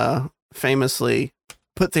famously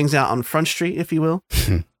put things out on Front Street, if you will.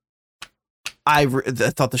 I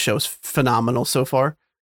thought the show was phenomenal so far.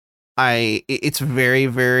 It's very,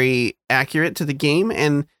 very accurate to the game,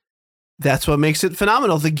 and that's what makes it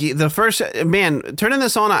phenomenal. The first, man, turning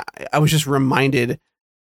this on, I was just reminded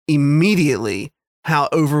immediately how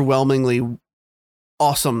overwhelmingly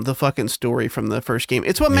awesome the fucking story from the first game.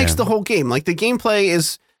 It's what makes the whole game. Like, the gameplay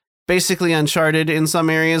is basically Uncharted in some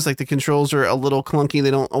areas. Like, the controls are a little clunky.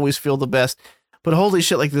 They don't always feel the best. But holy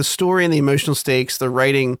shit, like, the story and the emotional stakes, the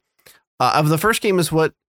writing of the first game is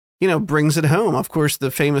what, brings it home. Of course,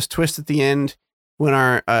 the famous twist at the end when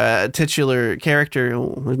our titular character,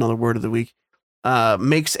 another word of the week,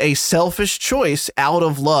 makes a selfish choice out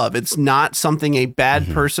of love. It's not something a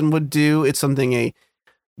bad person would do. It's something a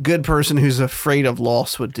good person who's afraid of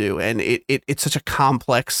loss would do. And it's such a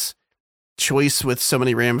complex choice with so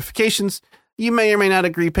many ramifications. You may or may not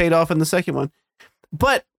agree paid off in the second one.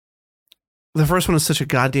 But the first one is such a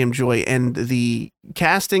goddamn joy. And the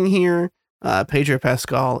casting here, Pedro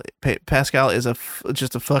Pascal is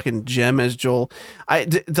just a fucking gem as Joel. I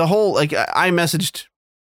messaged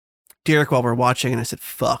Derek while we're watching and I said,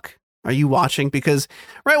 fuck, are you watching? Because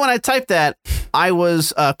right when I typed that, I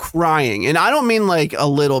was crying. And I don't mean like a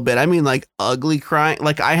little bit. I mean like ugly crying.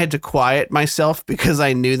 Like, I had to quiet myself because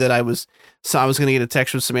I knew that I was going to get a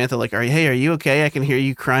text from Samantha like, are you okay? I can hear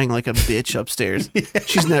you crying like a bitch upstairs. Yeah.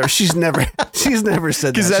 She's never said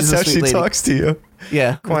that. Because that's how she talks to you.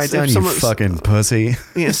 Yeah. Quiet down, you fucking pussy.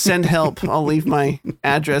 Yeah, send help. I'll leave my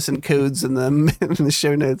address and codes in the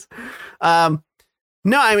show notes.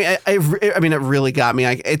 No, I mean, it really got me.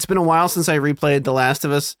 It's been a while since I replayed The Last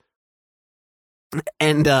of Us,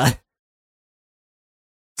 and it's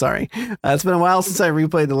been a while since I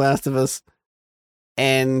replayed The Last of Us,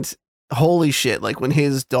 and holy shit! Like, when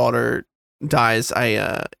his daughter dies,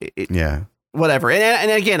 whatever.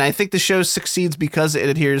 And again, I think the show succeeds because it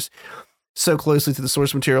adheres so closely to the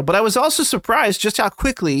source material. But I was also surprised just how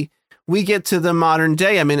quickly we get to the modern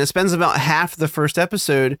day. I mean, it spends about half the first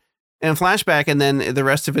episode and flashback, and then the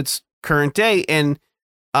rest of it's current day. And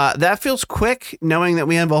that feels quick, knowing that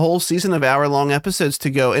we have a whole season of hour-long episodes to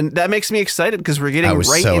go. And that makes me excited because we're getting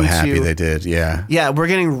happy they did. Yeah. Yeah, we're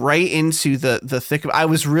getting right into the thick of. I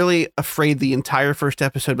was really afraid the entire first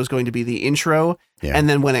episode was going to be the intro. Yeah. And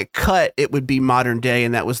then when it cut, it would be modern day.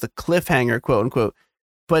 And that was the cliffhanger, quote unquote.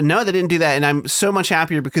 But no, they didn't do that. And I'm so much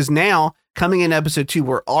happier because now, coming in episode 2,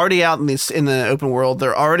 we're already out in the open world.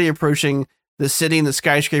 They're already approaching the city and the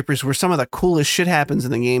skyscrapers where some of the coolest shit happens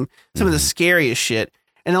in the game, some of the scariest shit.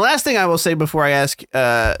 And the last thing I will say before I ask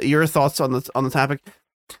your thoughts on the topic,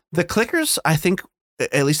 the clickers, I think,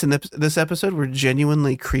 at least in this episode, were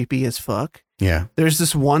genuinely creepy as fuck. Yeah. There's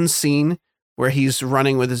this one scene where he's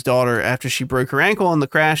running with his daughter after she broke her ankle in the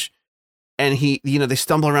crash, and they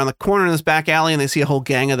stumble around the corner in this back alley and they see a whole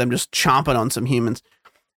gang of them just chomping on some humans.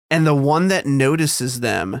 And the one that notices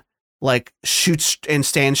them, like, shoots and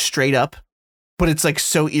stands straight up. But it's like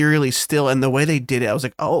so eerily still, and the way they did it, I was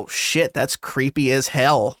like, "Oh shit, that's creepy as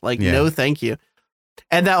hell!" Like, no, thank you.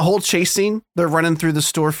 And that whole chase scene, they're running through the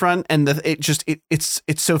storefront, and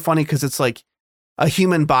it's so funny because it's like a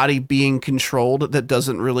human body being controlled that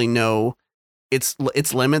doesn't really know its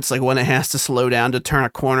limits, like when it has to slow down to turn a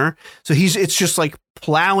corner. So it's just like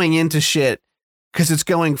plowing into shit because it's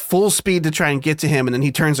going full speed to try and get to him, and then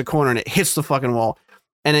he turns a corner and it hits the fucking wall.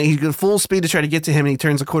 And then he goes full speed to try to get to him, and he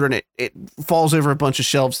turns a corner, and it falls over a bunch of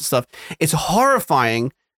shelves and stuff. It's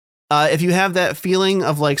horrifying, If you have that feeling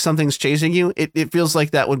of like something's chasing you, it feels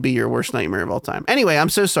like that would be your worst nightmare of all time. Anyway, I'm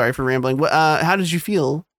so sorry for rambling. How did you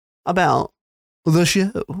feel about the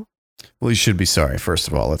show? Well, you should be sorry. First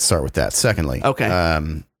of all, let's start with that. Secondly,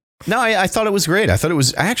 okay. No, I thought it was great. I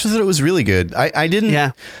actually thought it was really good. I didn't.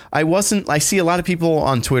 Yeah. I see a lot of people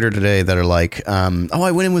on Twitter today that are like, oh,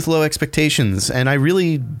 I went in with low expectations, and I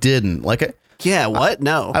really didn't. Like, yeah, what?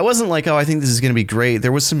 No. I wasn't like, oh, I think this is going to be great.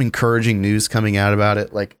 There was some encouraging news coming out about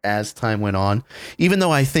it, like, as time went on. Even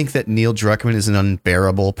though I think that Neil Druckmann is an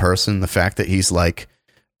unbearable person, the fact that he's like,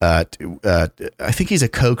 I think he's a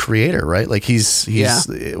co-creator, right? Like he's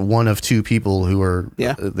one of two people who are,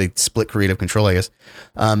 they split creative control, I guess.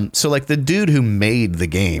 So like the dude who made the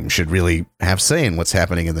game should really have say in what's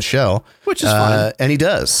happening in the show, which is fine. And he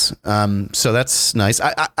does. So that's nice.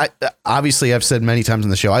 I obviously I've said many times on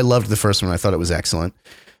the show, I loved the first one. I thought it was excellent.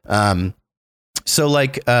 So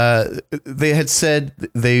like they had said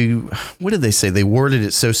what did they say? They worded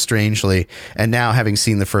it so strangely. And now having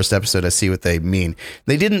seen the first episode, I see what they mean.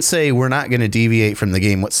 They didn't say we're not going to deviate from the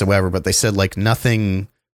game whatsoever, but they said like nothing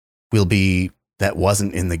will be that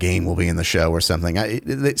wasn't in the game will be in the show or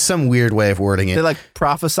something. Some weird way of wording it. They like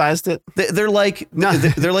prophesized it. They're like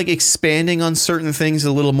they're like expanding on certain things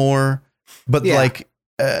a little more, but like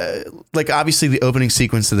obviously the opening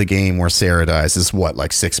sequence of the game where Sarah dies is what,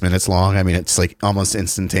 like 6 minutes long. I mean, it's like almost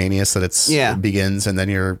instantaneous that it begins, and then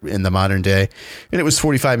you're in the modern day. And it was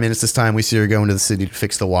 45 minutes this time. We see her go into the city to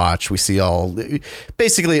fix the watch. We see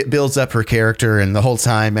basically it builds up her character, and the whole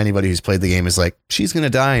time anybody who's played the game is like, she's going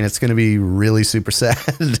to die and it's going to be really super sad.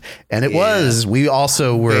 And it was. We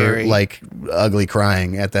also were like ugly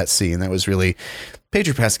crying at that scene. That was really,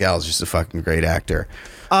 Pedro Pascal is just a fucking great actor.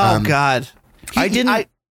 Oh God. I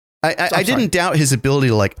didn't doubt his ability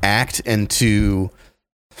to like act and to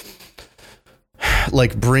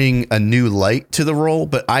like bring a new light to the role,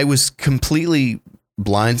 but I was completely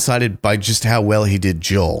blindsided by just how well he did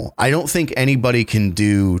Joel. I don't think anybody can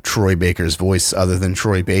do Troy Baker's voice other than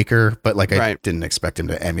Troy Baker, but like I didn't expect him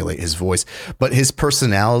to emulate his voice, but his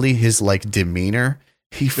personality, his like demeanor,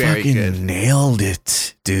 he fucking nailed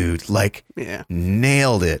it, dude. Like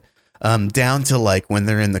nailed it. Down to like when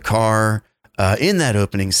they're in the car, in that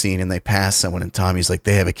opening scene and they pass someone and Tommy's like,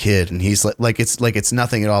 they have a kid. And he's like it's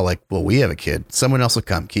nothing at all. Like, well, we have a kid. Someone else will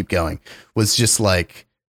come. Keep going. Was just like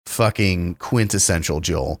fucking quintessential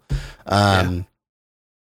Joel. You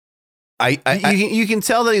can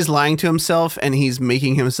tell that he's lying to himself and he's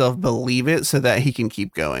making himself believe it so that he can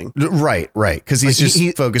keep going. Right. Cause he's like,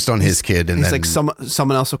 just focused on his kid. And he's then like,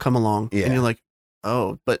 someone else will come along. Yeah. And you're like,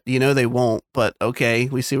 oh, but they won't, but okay,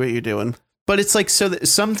 we see what you're doing. But it's like, so that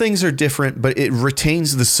some things are different, but it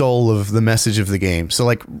retains the soul of the message of the game. So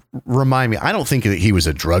like, remind me, I don't think that he was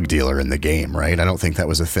a drug dealer in the game, right? I don't think that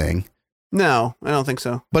was a thing. No, I don't think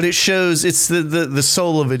so. But it shows it's the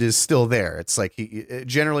soul of it is still there. It's like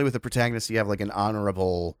generally with the protagonist, you have like an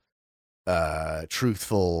honorable,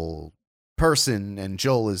 truthful person, and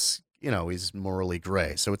Joel is, he's morally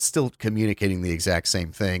gray. So it's still communicating the exact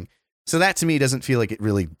same thing. So that to me doesn't feel like it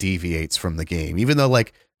really deviates from the game, even though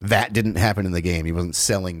like that didn't happen in the game. He wasn't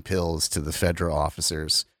selling pills to the federal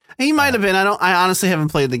officers. He might have been. I honestly haven't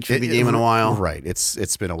played the game in a while. Right.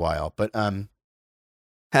 It's been a while, but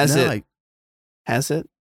has it?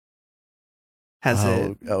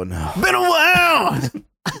 Oh no. Been a while.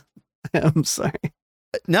 I'm sorry.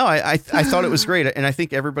 No, I thought it was great, and I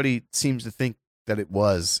think everybody seems to think that it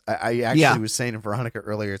was. I actually was saying to Veronica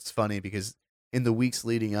earlier, it's funny because in the weeks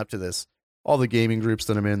leading up to this, all the gaming groups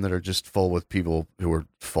that I'm in that are just full with people who are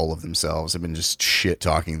full of themselves have been just shit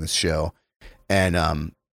talking this show. And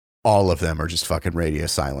all of them are just fucking radio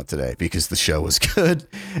silent today because the show was good.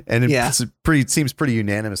 And it seems pretty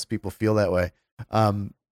unanimous. People feel that way.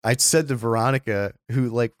 I said to Veronica, who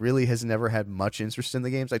like really has never had much interest in the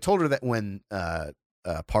games, I told her that when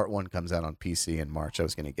part 1 comes out on PC in March, I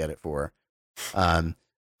was going to get it for her.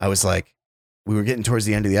 I was like, we were getting towards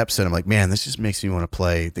the end of the episode. I'm like, man, this just makes me want to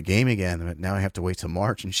play the game again. But now I have to wait till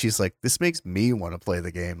March. And she's like, this makes me want to play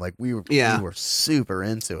the game. Like we were super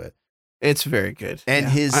into it. It's very good. And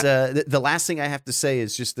the last thing I have to say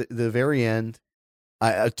is just the very end.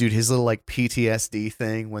 Dude, his little like PTSD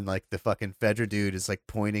thing when like the fucking Fedra dude is like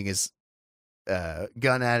pointing his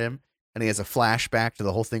gun at him and he has a flashback to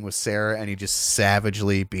the whole thing with Sarah and he just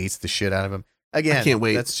savagely beats the shit out of him. Again, I can't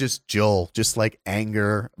wait. That's just Joel, just like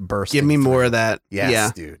anger bursting. Give me more of that.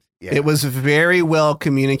 Yes, dude. Yeah. It was very well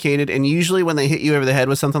communicated, and usually when they hit you over the head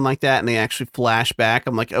with something like that and they actually flash back,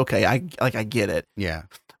 I'm like, okay, I get it. Yeah.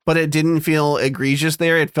 But it didn't feel egregious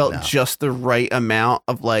there. It felt just the right amount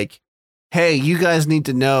of like, hey, you guys need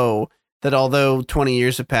to know that although 20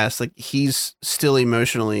 years have passed, like he's still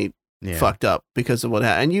emotionally fucked up because of what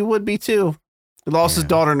happened. And you would be too. He lost his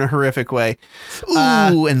daughter in a horrific way.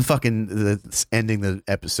 Ooh, and fucking ending the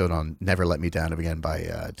episode on Never Let Me Down Again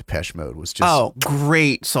by Depeche Mode was just...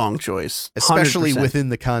 great song choice. Especially 100%. within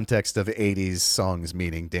the context of 80s songs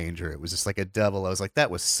meaning danger. It was just like a double. I was like, that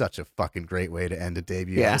was such a fucking great way to end a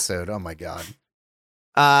debut episode. Oh my God.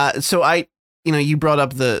 So you brought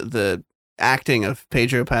up the acting of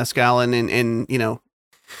Pedro Pascal and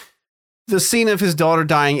the scene of his daughter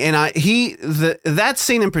dying, and that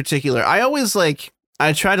scene in particular, I always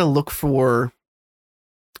I try to look for,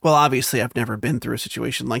 well, obviously I've never been through a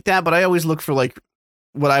situation like that, but I always look for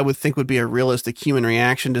what I would think would be a realistic human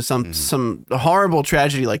reaction to some horrible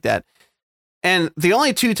tragedy like that. And the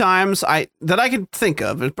only two times that I could think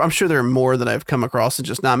of, I'm sure there are more that I've come across and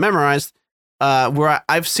just not memorized, where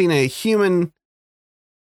I've seen a human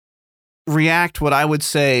react what I would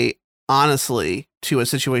say honestly to a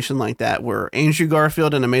situation like that, where Andrew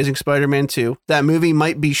Garfield in Amazing Spider-Man 2, that movie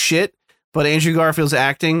might be shit, but Andrew Garfield's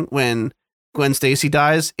acting when Gwen Stacy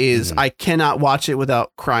dies is, I cannot watch it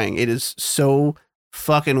without crying. It is so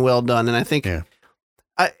fucking well done. And I think,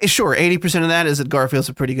 sure, 80% of that is that Garfield's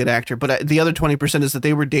a pretty good actor, but the other 20% is that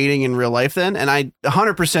they were dating in real life then. And I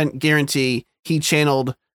 100% guarantee he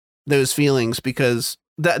channeled those feelings, because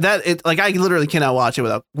I literally cannot watch it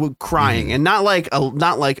without crying, and not like,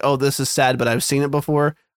 oh, this is sad, but I've seen it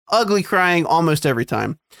before. Ugly crying almost every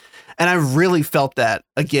time. And I really felt that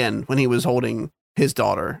again when he was holding his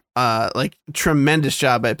daughter. Tremendous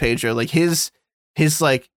job by Pedro.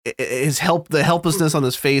 The helplessness on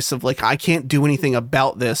his face of I can't do anything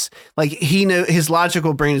about this. His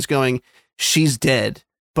logical brain is going, she's dead,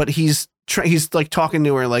 but he's talking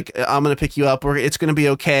to her I'm going to pick you up, or it's going to be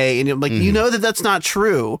okay. And you know that's not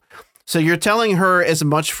true. So you're telling her as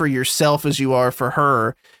much for yourself as you are for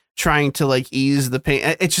her, trying to ease the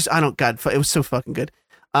pain. It's just, it was so fucking good.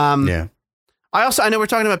 I know we're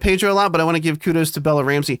talking about Pedro a lot, but I want to give kudos to Bella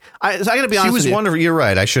Ramsey. I got to be honest. She was wonderful. You're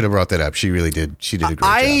right. I should have brought that up. She really did. She did a great job.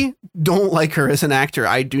 I don't like her as an actor.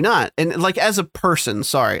 I do not. And as a person,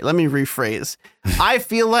 sorry, let me rephrase. I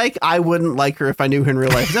feel like I wouldn't like her if I knew her in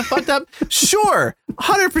real life. Is that fucked up? Sure.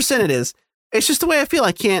 100% it is. It's just the way I feel.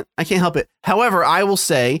 I can't help it. However, I will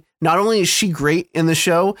say, not only is she great in the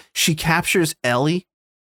show, she captures Ellie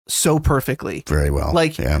so perfectly. Very well.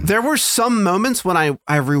 There were some moments when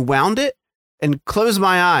I rewound it and closed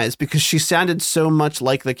my eyes because she sounded so much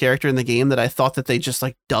like the character in the game that I thought that they just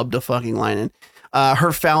dubbed a fucking line in.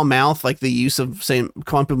 Her foul mouth, the use of saying,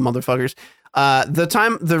 come on, people, motherfuckers.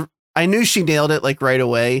 I knew she nailed it right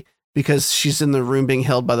away, because she's in the room being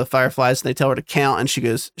held by the fireflies and they tell her to count, and she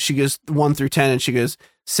goes 1 through 10 and she goes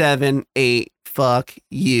 7, 8, fuck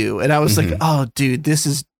you. And I was like, oh dude, this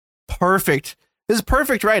is perfect. This is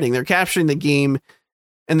perfect writing. They're capturing the game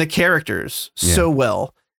and the characters so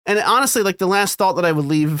well. And honestly, the last thought that I would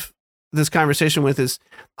leave this conversation with is,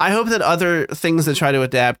 I hope that other things that try to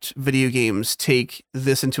adapt video games take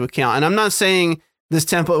this into account. And I'm not saying this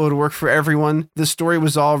template would work for everyone. The story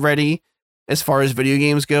was already, as far as video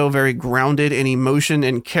games go, very grounded in emotion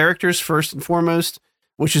and characters first and foremost,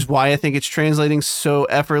 which is why I think it's translating so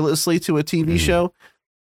effortlessly to a TV show.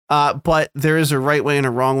 But there is a right way and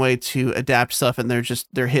a wrong way to adapt stuff, and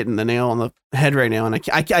they're hitting the nail on the head right now. And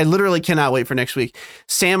I literally cannot wait for next week.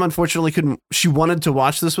 Sam, unfortunately, couldn't. She wanted to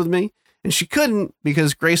watch this with me, and she couldn't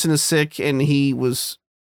because Grayson is sick, and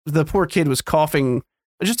the poor kid was coughing,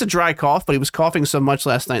 just a dry cough, but he was coughing so much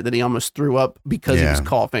last night that he almost threw up because he was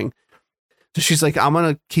coughing. So she's like, I'm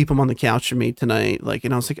going to keep him on the couch for me tonight.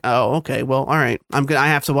 And I was like, oh, okay, well, all right. I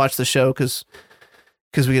have to watch the show because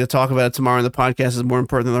we get to talk about it tomorrow, and the podcast is more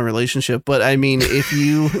important than the relationship. But I mean, if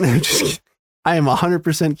you, I am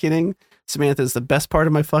 100% kidding. Samantha is the best part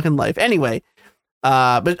of my fucking life. Anyway,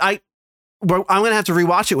 but I'm going to have to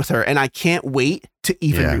rewatch it with her, and I can't wait to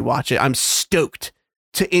even rewatch it. I'm stoked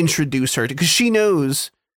to introduce her because she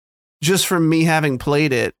knows, just from me having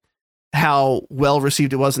played it, how well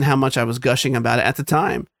received it was and how much I was gushing about it at the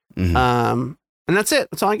time. And that's it.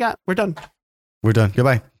 That's all I got. We're done.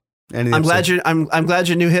 Goodbye. I'm glad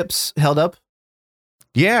your new hips held up.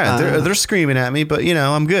 Yeah, they're screaming at me, but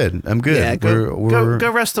I'm good. Yeah,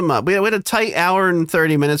 go rest them up. We had a tight hour and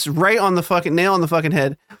 30 minutes, right on the fucking nail on the fucking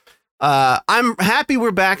head. I'm happy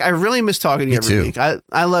we're back. I really miss talking to you every week.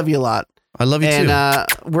 I love you a lot. I love you too. And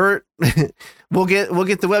we'll get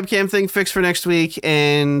the webcam thing fixed for next week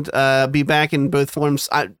and be back in both forms.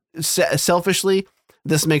 Selfishly,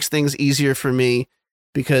 this makes things easier for me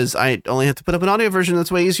because I only have to put up an audio version.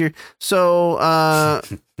 That's way easier. So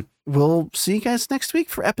we'll see you guys next week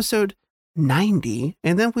for episode 90,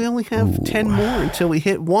 and then we only have 10 more until we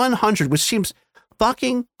hit 100, which seems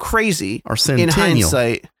fucking crazy Our centennial. In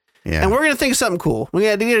hindsight. Yeah. And we're going to think of something cool. We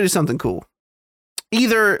got to do something cool.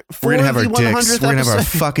 Either for we're gonna have the our dicks. 100th We're gonna have our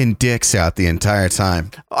episode, fucking dicks out the entire time.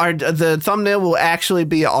 the thumbnail will actually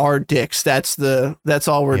be our dicks. That's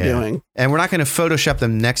all we're doing. And we're not gonna Photoshop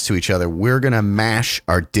them next to each other. We're gonna mash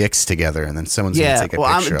our dicks together, and then someone's gonna take a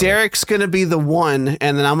picture. Derek's gonna be the 1,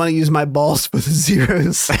 and then I'm gonna use my balls for the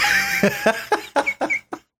zeros.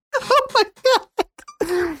 Oh my god.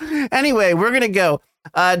 Anyway, we're gonna go.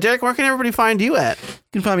 Derek, where can everybody find you at?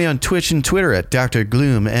 You can find me on Twitch and Twitter at Dr.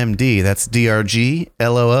 Gloom MD. That's DRGLOOMMD.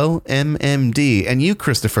 And you,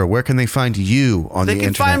 Christopher, where can they find you on the internet? They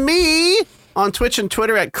can find me on Twitch and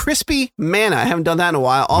Twitter at Crispy Mana. I haven't done that in a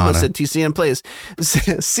while. Almost said TCM Plays.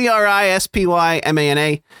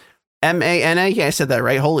 CRISPYMANA. MANA. Yeah, I said that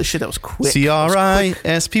right. Holy shit, that was quick.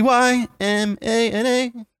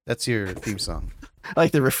 CRISPYMANA. That's your theme song. I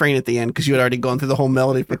like the refrain at the end because you had already gone through the whole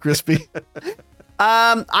melody for Crispy.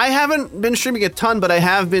 I haven't been streaming a ton, but I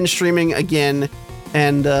have been streaming again,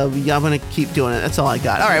 and I'm going to keep doing it. That's all I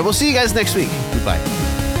got. All right, we'll see you guys next week. Goodbye.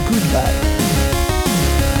 Goodbye.